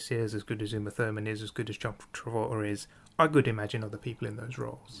Bruce Willis is, as good as Uma Thurman is, as good as John Travolta is, I could imagine other people in those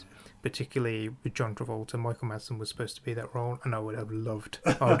roles. Yeah. Particularly with John Travolta, Michael Madsen was supposed to be that role, and I would have loved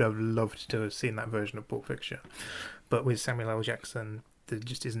to have seen that version of Pulp Fiction. But with Samuel L. Jackson, there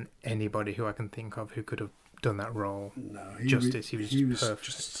just isn't anybody who I can think of who could have done that role justice. He was perfect.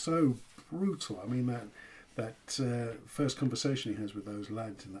 Just so brutal. I mean, that first conversation he has with those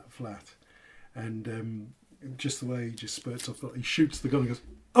lads in that flat, and just the way he just spurts off, he shoots the gun and goes,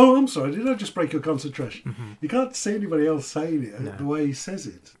 "Oh, I'm sorry, did I just break your concentration?" Mm-hmm. You can't see anybody else saying it the way he says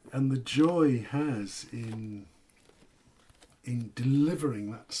it. And the joy he has in delivering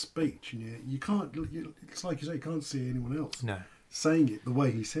that speech. And you can't, it's like you say, you can't see anyone else saying it the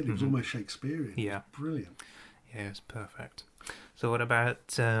way he said it. It was almost Shakespearean. Yeah. It was brilliant. Yeah, it's perfect. So what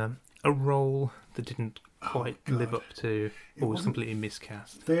about a role that didn't quite live up to, or was completely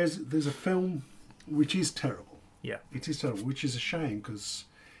miscast? There's a film which is terrible. Yeah. It is terrible, which is a shame, because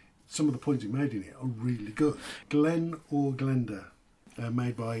some of the points he made in it are really good. Glenn or Glenda,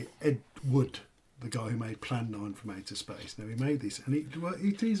 made by Ed Wood, the guy who made Plan 9 from Outer Space. Now, he made this, and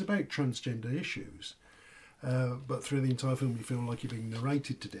it is about transgender issues, but through the entire film you feel like you're being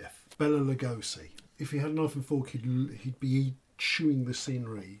narrated to death. Bela Lugosi. If he had a knife and fork, he'd be chewing the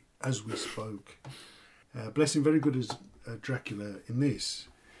scenery as we spoke. Bless him, very good as Dracula in this.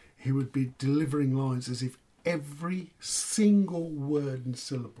 He would be delivering lines as if every single word and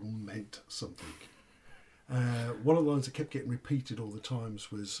syllable meant something. One of the lines that kept getting repeated all the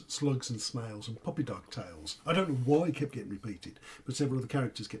times was slugs and snails and puppy dog tails. I don't know why it kept getting repeated, but several of the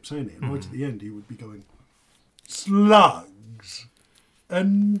characters kept saying it. And right at the end, he would be going, slugs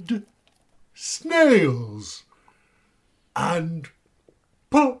and snails and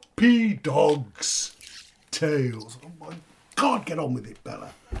puppy dogs' tails. Oh my God, get on with it,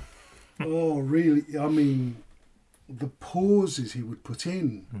 Bella. Oh, really? I mean, the pauses he would put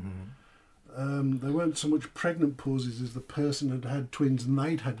in. They weren't so much pregnant pauses as the person had had twins and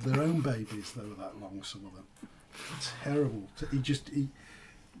they'd had their own babies. They were that long, some of them. Terrible.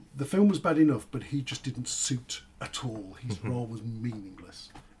 The film was bad enough, but he just didn't suit at all. His role was meaningless,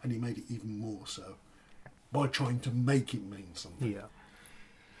 and he made it even more so by trying to make it mean something. Yeah.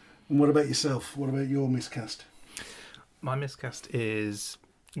 And what about yourself? What about your miscast? My miscast is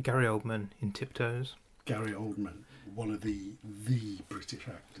Gary Oldman in Tiptoes. Gary Oldman. one of the British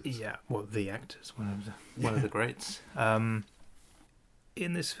actors. Yeah, well, the actors, one of the greats.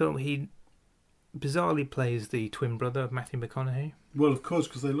 In this film, he bizarrely plays the twin brother of Matthew McConaughey. Well, of course,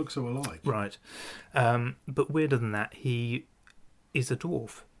 because they look so alike. Right. But weirder than that, he is a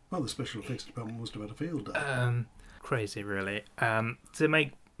dwarf. Well, the special effects department must have had a field day. Crazy, really. To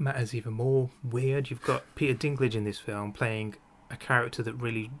make matters even more weird, you've got Peter Dinklage in this film playing a character that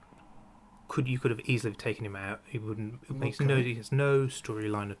really you could have easily taken him out. He wouldn't. He has no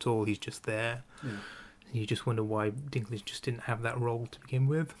storyline at all. He's just there. Yeah. You just wonder why Dinklage just didn't have that role to begin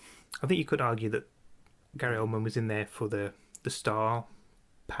with. I think you could argue that Gary Oldman was in there for the star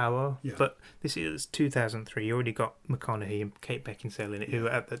power, but this is 2003. You already got McConaughey and Kate Beckinsale in it, who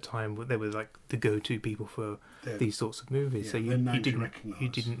at that time they were like the go-to people for these sorts of movies. So you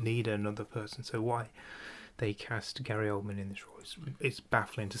didn't need another person. So why they cast Gary Oldman in this role? It's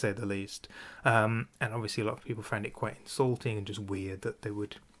baffling to say the least. And obviously a lot of people found it quite insulting and just weird that they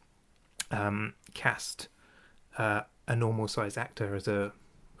would cast a normal-sized actor as a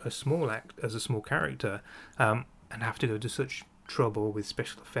small character, and have to go to such trouble with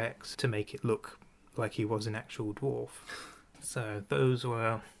special effects to make it look like he was an actual dwarf. So those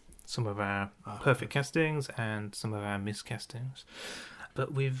were some of our perfect castings and some of our miscastings.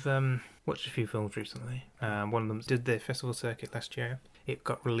 But we've watched a few films recently. One of them did the festival circuit last year. It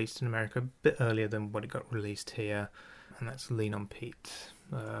got released in America a bit earlier than what it got released here, and that's Lean on Pete,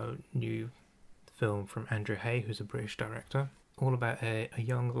 new film from Andrew Hay, who's a British director, all about a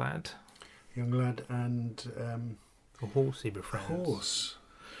young lad and a horse he befriends. Horse.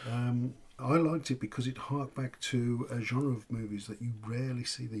 I liked it because it harked back to a genre of movies that you rarely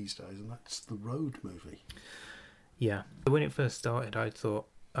see these days, and that's the road movie. Yeah. When it first started, I thought,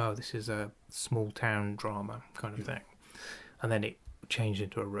 oh, this is a small town drama kind of thing. And then it changed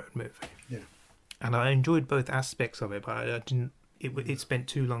into a road movie. Yeah. And I enjoyed both aspects of it, but I didn't. It spent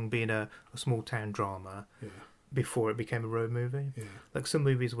too long being a small town drama before it became a road movie. Yeah. Like some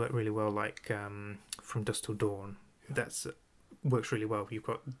movies work really well, like From Dusk Till Dawn. Yeah. That's works really well. You've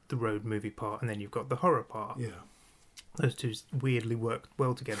got the road movie part, and then you've got the horror part. Yeah. Those two weirdly worked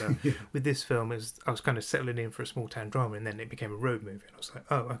well together. With this film, I was kind of settling in for a small town drama, and then it became a road movie, and I was like,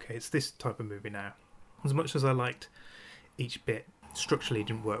 oh, okay, it's this type of movie now. As much as I liked each bit, structurally it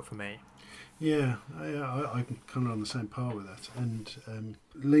didn't work for me. Yeah, I'm kind of on the same par with that. And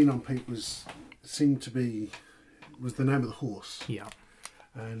Lean on Pete was the name of the horse. Yeah.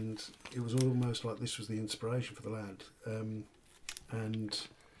 And it was almost like this was the inspiration for the lad. And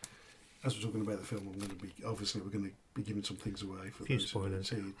as we're talking about the film, we're going to be giving some things away for those who haven't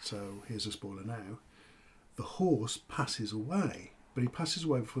seen it. So here's a spoiler now. The horse passes away, but he passes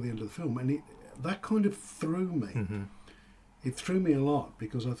away before the end of the film, and that kind of threw me. Mm-hmm. It threw me a lot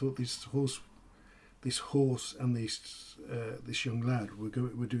because I thought this horse and this young lad were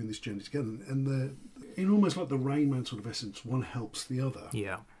doing this journey together, and in almost like the Rain Man sort of essence, one helps the other.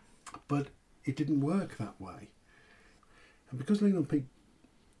 Yeah. But it didn't work that way, and because Lean on Pete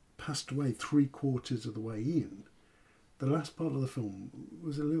passed away 3/4 of the way in, the last part of the film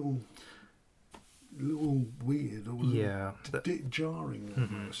was a little weird or jarring.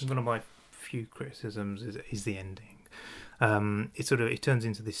 Mm-hmm. One of my few criticisms is the ending. It turns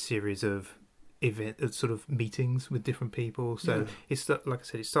into this series of sort of meetings with different people. So it's like I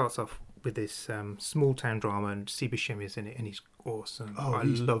said, it starts off with this small town drama, and Steve Buscemi is in it, and he's awesome.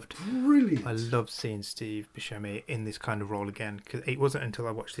 Brilliant. I loved seeing Steve Buscemi in this kind of role again, because it wasn't until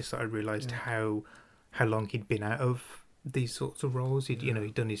I watched this that I realised how long he'd been out of these sorts of roles. He'd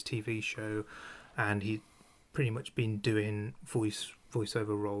done his TV show, and he'd pretty much been doing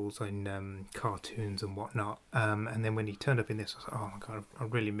voiceover roles in cartoons and whatnot, and then when he turned up in this, I was like, oh my god, I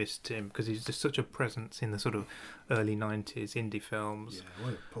really missed him, because he's just such a presence in the sort of early 90s indie films.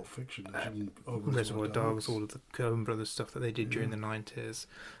 Yeah, Pulp Fiction, Reservoir Dogs, all of the Coen Brothers stuff that they did during the 90s.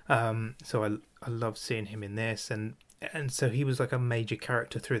 So I loved seeing him in this, and so he was like a major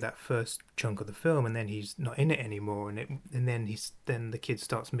character through that first chunk of the film, and then he's not in it anymore, and then the kid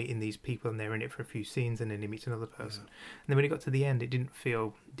starts meeting these people, and they're in it for a few scenes, and then he meets another person. And then when he got to the end, it didn't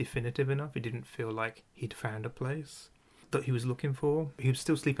feel definitive enough. It didn't feel like he'd found a place that he was looking for. He was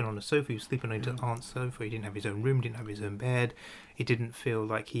still sleeping on a sofa. He was sleeping on his aunt's sofa. He didn't have his own room, didn't have his own bed. It didn't feel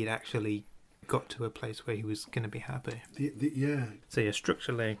like he'd actually got to a place where he was going to be happy. So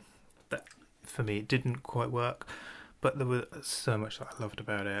structurally, that for me, it didn't quite work. But there was so much that I loved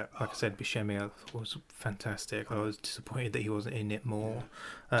about it. Like I said, Buscemi was fantastic. I was disappointed that he wasn't in it more.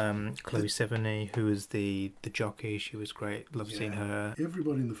 Chloe Sevigny, who was the jockey, she was great. Loved seeing her.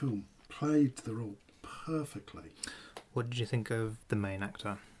 Everybody in the film played the role perfectly. What did you think of the main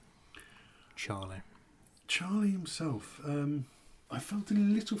actor, Charlie? Charlie himself, I felt a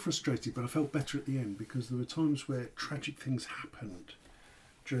little frustrated, but I felt better at the end because there were times where tragic things happened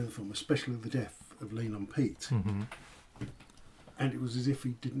during the film, especially the death of Lean Pete. Mm-hmm. And it was as if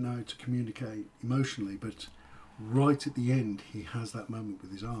he didn't know how to communicate emotionally, but right at the end he has that moment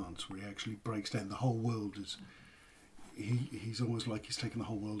with his aunt where he actually breaks down. The whole world is... He's almost like he's taken the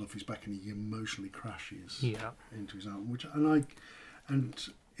whole world off his back and he emotionally crashes into his aunt.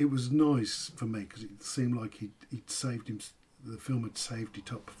 And it was nice for me because it seemed like he'd saved him. The film had saved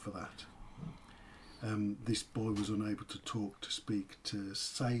it up for that. This boy was unable to talk, to speak, to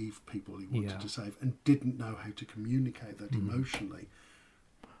save people he wanted to save, and didn't know how to communicate that emotionally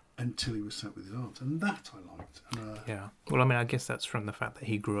until he was sat with his aunt, and that I liked. Well, I mean, I guess that's from the fact that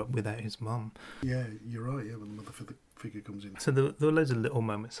he grew up without his mum. Yeah, you're right. Yeah, when the mother figure comes in. So there were loads of little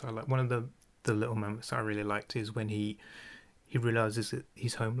moments I like. One of the little moments I really liked is when he realizes that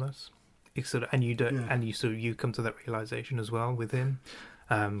he's homeless. It's sort of, and you don't, and you come to that realization as well with him,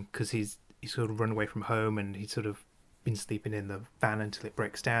 because he's sort of run away from home and he's sort of been sleeping in the van until it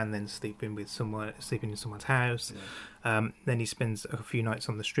breaks down, then sleeping in someone's house. Then he spends a few nights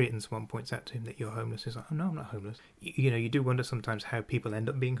on the street and someone points out to him that you're homeless. He's like, oh no, I'm not homeless. You do wonder sometimes how people end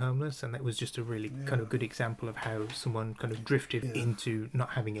up being homeless, and that was just a really kind of good example of how someone kind of drifted into not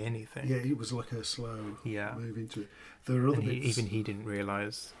having anything. Yeah, it was like a slow move into it. There were other bits. Even he didn't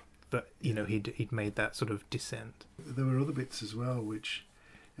realise that he'd made that sort of descent. There were other bits as well which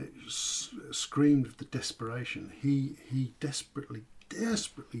screamed of the desperation. He desperately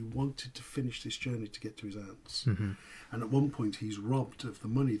wanted to finish this journey to get to his aunt's, and at one point he's robbed of the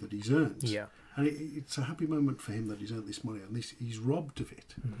money that he's earned. And it's a happy moment for him that he's earned this money, and he's robbed of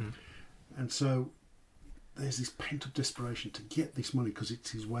it. And so there's this pent-up desperation to get this money because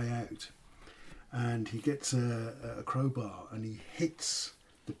it's his way out, and he gets a crowbar and he hits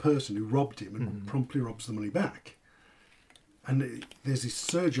the person who robbed him and promptly robs the money back. And there's this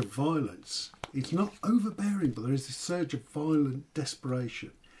surge of violence. It's not overbearing, but there is this surge of violent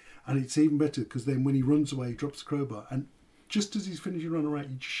desperation. And it's even better because then when he runs away, he drops the crowbar, and just as he's finishing running around,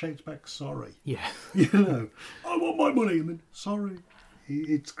 he just shouts back, sorry. Yeah. I want my money, and then, sorry.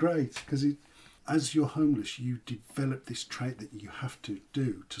 It's great because as you're homeless, you develop this trait that you have to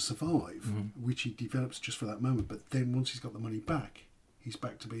do to survive, which he develops just for that moment. But then once he's got the money back, he's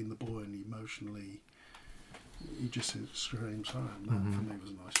back to being the boy, and emotionally... He just screams sorry, and that for me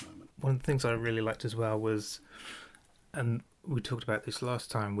was a nice moment. One of the things I really liked as well was, and we talked about this last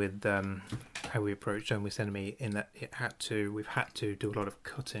time with how we approached Don't Miss Enemy, in that we've had to do a lot of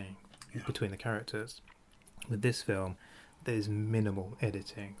cutting between the characters. With this film, there's minimal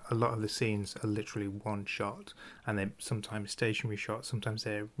editing. A lot of the scenes are literally one shot, and they're sometimes stationary shots, sometimes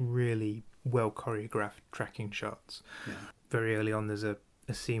they're really well choreographed tracking shots. Very early on there's a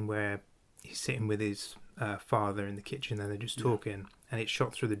scene where he's sitting with his father in the kitchen and they're just talking, and it's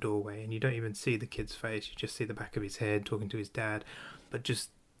shot through the doorway, and you don't even see the kid's face, you just see the back of his head talking to his dad, but just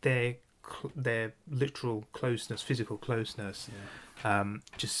their literal closeness, physical closeness,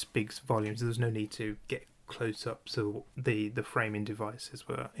 just speaks volumes. There's no need to get close up, so the framing devices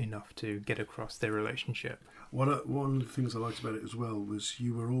were enough to get across their relationship. One of the things I liked about it as well was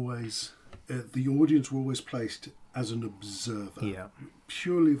you were always the audience were always placed as an observer,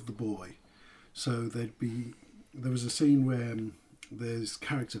 purely of the boy. So there was a scene where this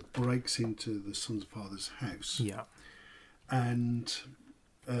character breaks into the son's father's house, and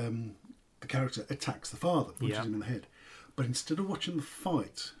the character attacks the father, punches him in the head. But instead of watching the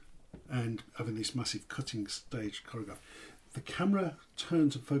fight and having this massive cutting stage choreograph, the camera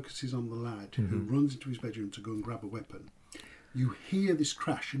turns and focuses on the lad who runs into his bedroom to go and grab a weapon. You hear this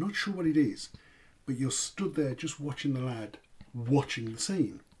crash, you're not sure what it is, but you're stood there just watching the lad watching the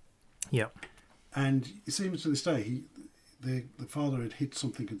scene. And it seems to this day the father had hit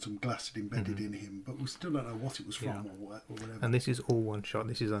something and some glass had embedded in him, but we still don't know what it was from or whatever. And this is all one shot,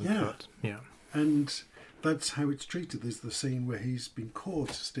 this is uncut. And that's how it's treated. There's the scene where he's been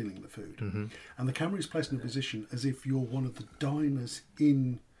caught stealing the food, and the camera is placed in a position as if you're one of the diners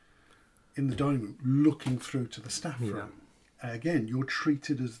in the dining room looking through to the staff room. Again, you're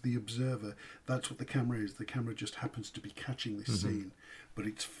treated as the observer. That's what the camera is. The camera just happens to be catching this scene, but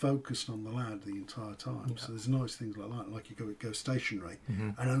it's focused on the lad the entire time. So there's nice things like that, like it goes stationary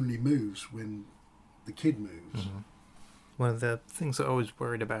and only moves when the kid moves. One of the things that I was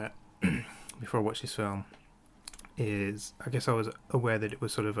worried about before I watched this film is, I guess I was aware that it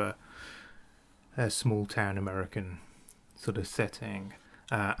was sort of a small town American sort of setting.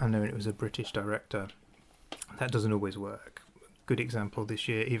 I know it was a British director. That doesn't always work. Good example this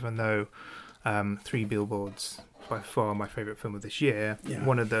year, even though Three Billboards, by far my favourite film of this year,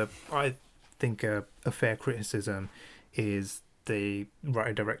 one of the, I think a fair criticism is the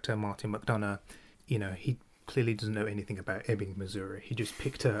writer-director Martin McDonagh. You know, he clearly doesn't know anything about Ebbing, Missouri. He just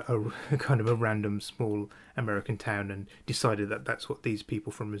picked a kind of a random small American town and decided that that's what these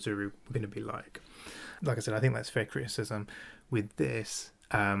people from Missouri were going to be like. Like I said, I think that's fair criticism. With this,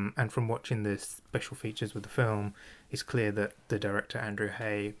 and from watching the special features with the film, it's clear that the director Andrew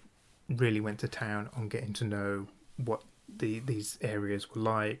Hay really went to town on getting to know what these areas were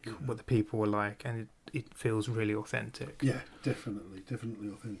like, what the people were like, and it feels really authentic. Yeah, definitely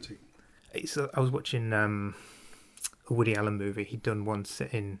authentic. I was watching a Woody Allen movie. He'd done one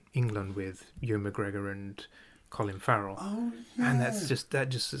set in England with Ewan McGregor and Colin Farrell. Oh, yeah. And that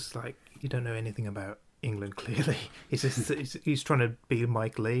just is like, you don't know anything about England, clearly. He's trying to be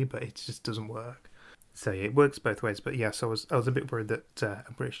Mike Leigh, but it just doesn't work. So yeah, it works both ways. But yes, I was a bit worried that a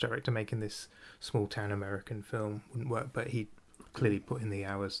British director making this small town American film wouldn't work, but he clearly put in the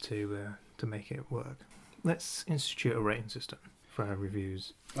hours to make it work. Let's institute a rating system for our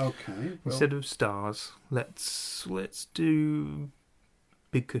reviews. Okay. Well, Instead of stars, let's do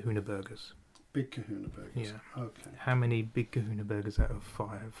Big Kahuna Burgers. Big Kahuna Burgers. Yeah. Okay. How many Big Kahuna Burgers out of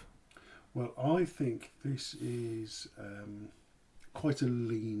 5? Well, I think this is quite a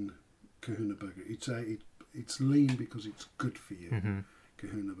lean Kahuna Burger. It's lean because it's good for you. Mm-hmm.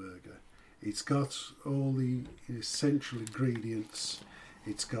 Kahuna Burger. It's got all the essential ingredients.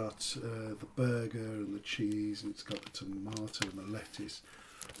 It's got the burger and the cheese, and it's got the tomato and the lettuce.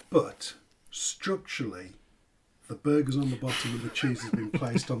 But structurally, the burger's on the bottom and the cheese has been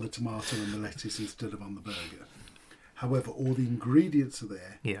placed on the tomato and the lettuce instead of on the burger. However, all the ingredients are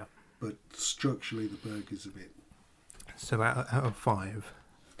there. Yeah. But structurally, the burger's a bit. So out of 5.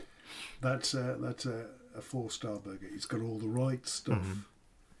 That's a 4-star burger. It's got all the right stuff. Mm-hmm.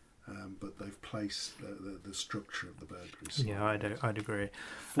 But they've placed the structure of the burger. Yeah, I'd agree.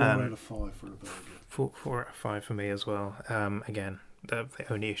 4 out of 5 for a burger. 4 out of 5 for me as well. Again, the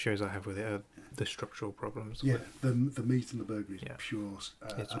only issues I have with it are the structural problems. Yeah, the meat in the burger is Yeah. pure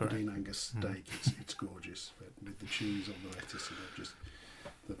It's Aberdeen great. Angus steak. It's gorgeous. But with the cheese on the lettuce,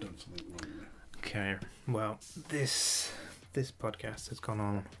 they've done something wrong there. Okay, well, this podcast has gone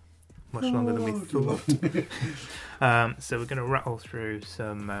on much longer than we thought. So we're going to rattle through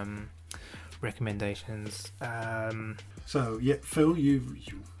some recommendations. So, yeah, Phil, you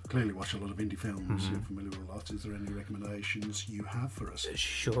clearly watch a lot of indie films. Mm-hmm. You're familiar with a lot. Is there any recommendations you have for us?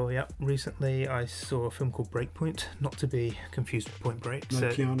 Sure, yeah. Recently I saw a film called Breakpoint, not to be confused with Point Break. No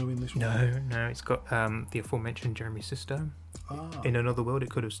Keanu in this one? No, it's got the aforementioned Jeremy Sisto. Ah. In another world, it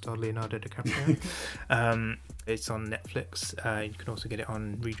could have starred Leonardo DiCaprio. It's on Netflix. You can also get it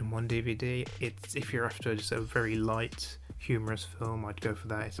on Region 1 DVD. It's, if you're after just a very light, humorous film, I'd go for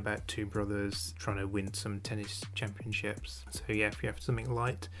that. It's about 2 brothers trying to win some tennis championships. So yeah, if you have something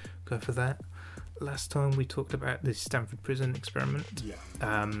light, go for that. Last time we talked about the Stanford Prison experiment. Yeah.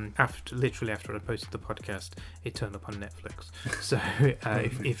 After I posted the podcast, it turned up on Netflix. So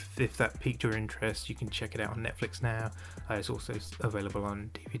if that piqued your interest, you can check it out on Netflix now. It's also available on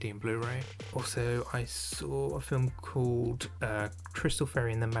DVD and Blu-ray. Also, I saw a film called Crystal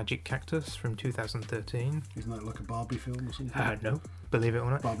Fairy and the Magic Cactus from 2013. Isn't that like a Barbie film or something? No, believe it or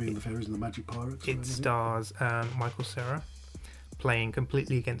not. Barbie and the Fairies and the Magic Pirates? It stars Michael Cera playing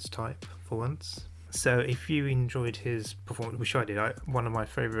completely against type for once. So if you enjoyed his performance, which I did, one of my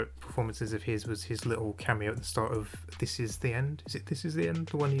favourite performances of his was his little cameo at the start of This Is the End. Is it This Is the End?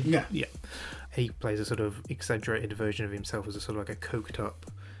 The one Yeah. He plays a sort of exaggerated version of himself as a sort of like a coked up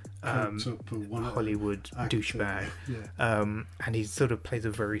Hollywood actor, douchebag. Yeah. And he sort of plays a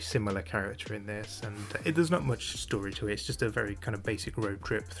very similar character in this, and there's not much story to it. It's just a very kind of basic road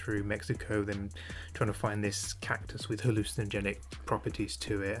trip through Mexico, then trying to find this cactus with hallucinogenic properties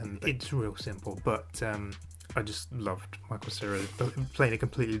to it, and it's real simple, but I just loved Michael Cera playing a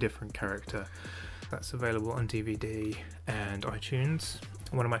completely different character. That's available on DVD and iTunes.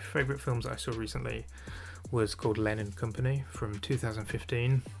 One of my favourite films that I saw recently was called Len & Company from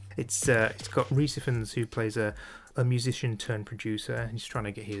 2015. It's got Rhys Ifans, who plays a musician turned producer, and he's trying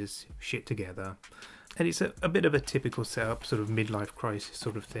to get his shit together. And it's a bit of a typical setup, sort of midlife crisis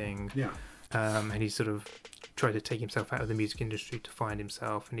sort of thing. Yeah. And he's sort of tried to take himself out of the music industry to find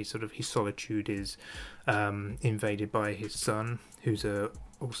himself, and his solitude is invaded by his son, who's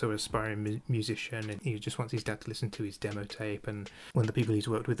also an aspiring musician, and he just wants his dad to listen to his demo tape. And one of the people he's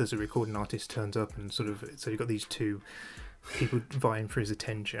worked with as a recording artist turns up, and so you've got these two people vying for his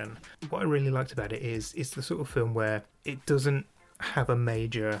attention. What I really liked about it is it's the sort of film where it doesn't have a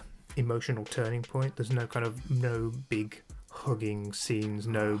major emotional turning point. There's no big hugging scenes,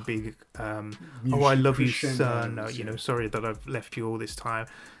 no big I love you, son, sorry that I've left you all this time.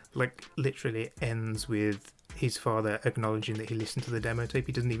 Like, literally ends with his father acknowledging that he listened to the demo tape.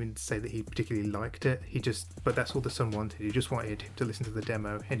 He doesn't even say that he particularly liked it. But that's all the son wanted. He just wanted him to listen to the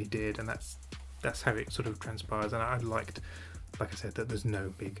demo, and he did, and that's how it sort of transpires. And I liked, like I said, that there's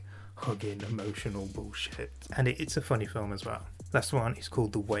no big hugging emotional bullshit, and it's a funny film as well. Last one is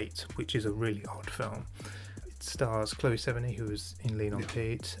called The Wait, which is a really odd film. It stars Chloe Sevigny, who was in Lean on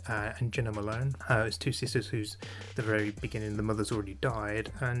Pete, and Jenna Malone. It's two sisters who's at the very beginning, the mother's already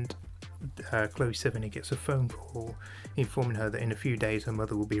died, and Chloe Sevigny gets a phone call informing her that in a few days her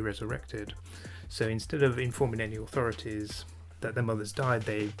mother will be resurrected. So instead of informing any authorities that their mother's died,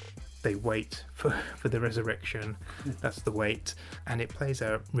 they wait for the resurrection. That's The Wait, and it plays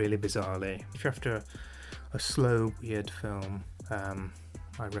out really bizarrely. If you're after a slow, weird film,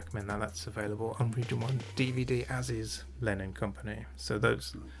 I recommend that's available on Region 1 DVD, as is Lennon Company. So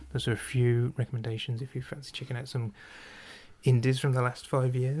those are a few recommendations if you fancy checking out some indies from the last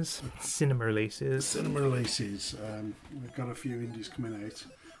 5 years. Cinema releases. We've got a few indies coming out.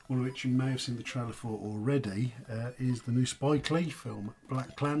 One of which you may have seen the trailer for already is the new Spike Lee film,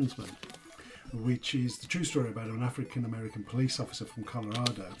 Black Klansman, which is the true story about an African-American police officer from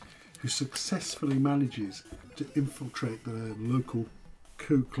Colorado who successfully manages to infiltrate the local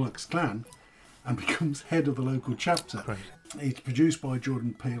Ku Klux Klan and becomes head of the local chapter. Right. It's produced by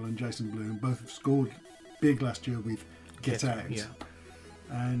Jordan Peele and Jason Blum. Both have scored big last year with Get Out. Yeah.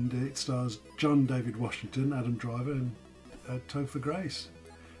 And it stars John David Washington, Adam Driver and Topher Grace.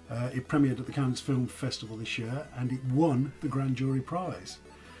 It premiered at the Cannes Film Festival this year, and it won the Grand Jury Prize.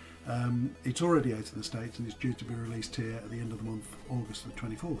 It's already out in the States and it's due to be released here at the end of the month, August the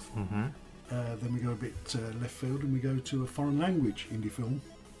 24th. Mm-hmm. Then we go a bit left field and we go to a foreign language indie film,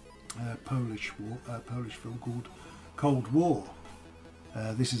 Polish film called Cold War.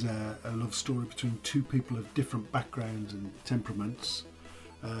 This is a love story between two people of different backgrounds and temperaments.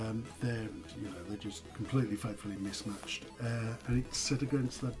 They're just completely fatefully mismatched, and it's set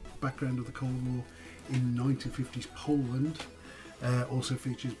against the background of the Cold War in 1950s Poland. Also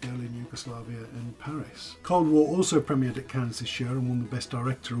features Berlin, Yugoslavia and Paris. Cold War also premiered at Cannes this year and won the Best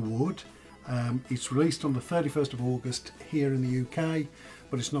Director award. It's released on the 31st of August here in the UK,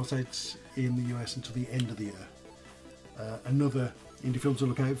 but it's not out in the US until the end of the year. Another indie film to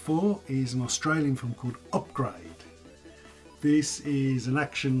look out for is an Australian film called Upgrade. This is an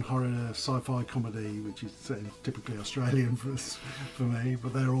action, horror, sci-fi comedy, which is typically Australian for me,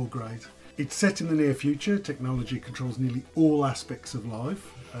 but they're all great. It's set in the near future. Technology controls nearly all aspects of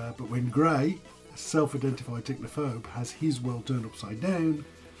life, but when Gray, a self-identified technophobe, has his world turned upside down,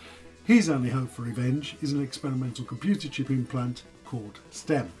 his only hope for revenge is an experimental computer chip implant called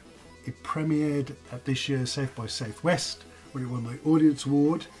STEM. It premiered at this year's South by Southwest, where it won the Audience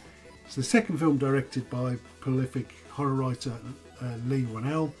Award. It's the second film directed by prolific horror writer Lee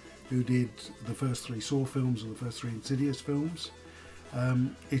Ronell, who did the first three Saw films and the first three Insidious films.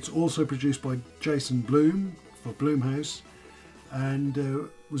 It's also produced by Jason Blum for Blumhouse and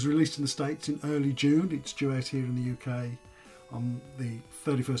was released in the States in early June. It's due out here in the UK on the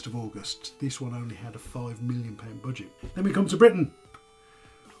 31st of August. This one only had a £5 million budget. Then we come to Britain,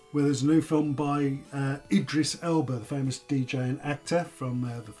 where there's a new film by Idris Elba, the famous DJ and actor from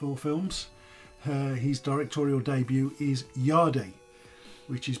the Thor films. His directorial debut is Yardie,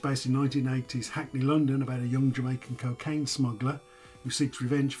 which is based in 1980s Hackney, London, about a young Jamaican cocaine smuggler who seeks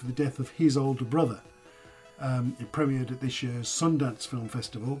revenge for the death of his older brother. It premiered at this year's Sundance Film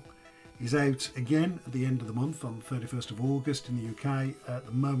Festival. It's out again at the end of the month on the 31st of August in the UK. At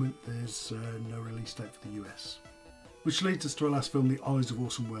the moment there's no release date for the US. Which leads us to our last film, The Eyes of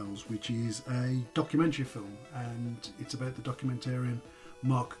Orson Welles, which is a documentary film, and it's about the documentarian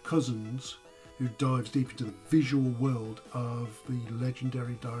Mark Cousins, who dives deep into the visual world of the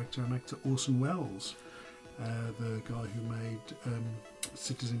legendary director and actor Orson Welles, the guy who made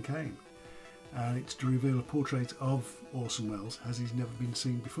Citizen Kane. And it's to reveal a portrait of Orson Welles as he's never been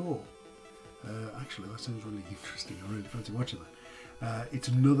seen before. Actually, that sounds really interesting. I really fancy watching that. It's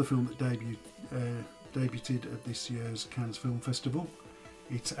another film that debuted at this year's Cannes Film Festival.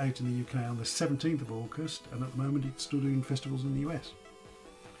 It's out in the UK on the 17th of August, and at the moment it's still doing festivals in the US.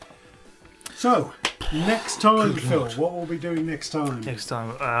 So, next time, Phil, what will we be doing next time? Next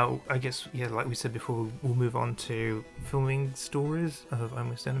time, I guess, like we said before, we'll move on to filming stories of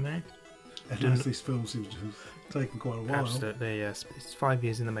Almost Enemy. And as this film seems to have taken quite a while. Absolutely, yes. It's 5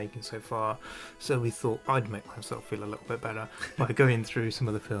 years in the making so far, so we thought I'd make myself feel a little bit better by going through some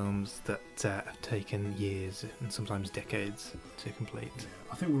of the films that have taken years and sometimes decades to complete. Yeah,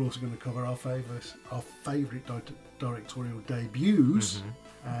 I think we're also going to cover our favourite directorial debuts,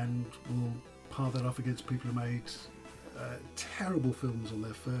 and we'll par that off against people who made terrible films on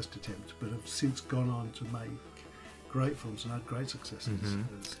their first attempt, but have since gone on to make great films and had great successes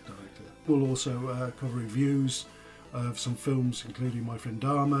as director. We'll also cover reviews of some films, including My Friend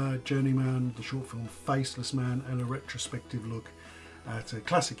Dharma, Journeyman, the short film Faceless Man, and a retrospective look at a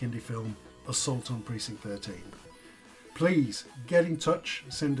classic indie film, Assault on Precinct 13. Please get in touch,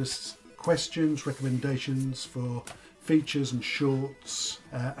 send us questions, recommendations for features and shorts,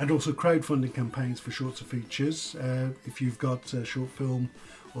 and also crowdfunding campaigns for shorts or features. If you've got a short film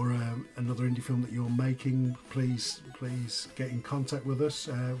or another indie film that you're making, please get in contact with us.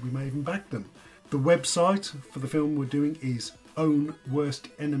 We may even back them. The website for the film we're doing is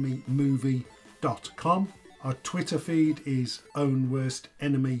ownworstenemymovie.com. Our Twitter feed is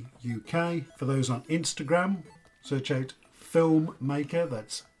ownworstenemyuk. For those on Instagram, search out Filmmaker,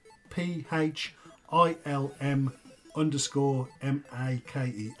 that's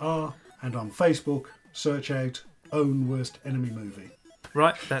PHILM_MAKER, and on Facebook, search out Own Worst Enemy Movie.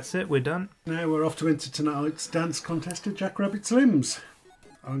 Right, that's it, we're done. Now we're off to enter tonight's dance contest at Jack Rabbit's Limbs.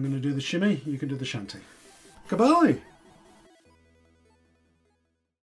 I'm going to do the shimmy, you can do the shanty. Goodbye!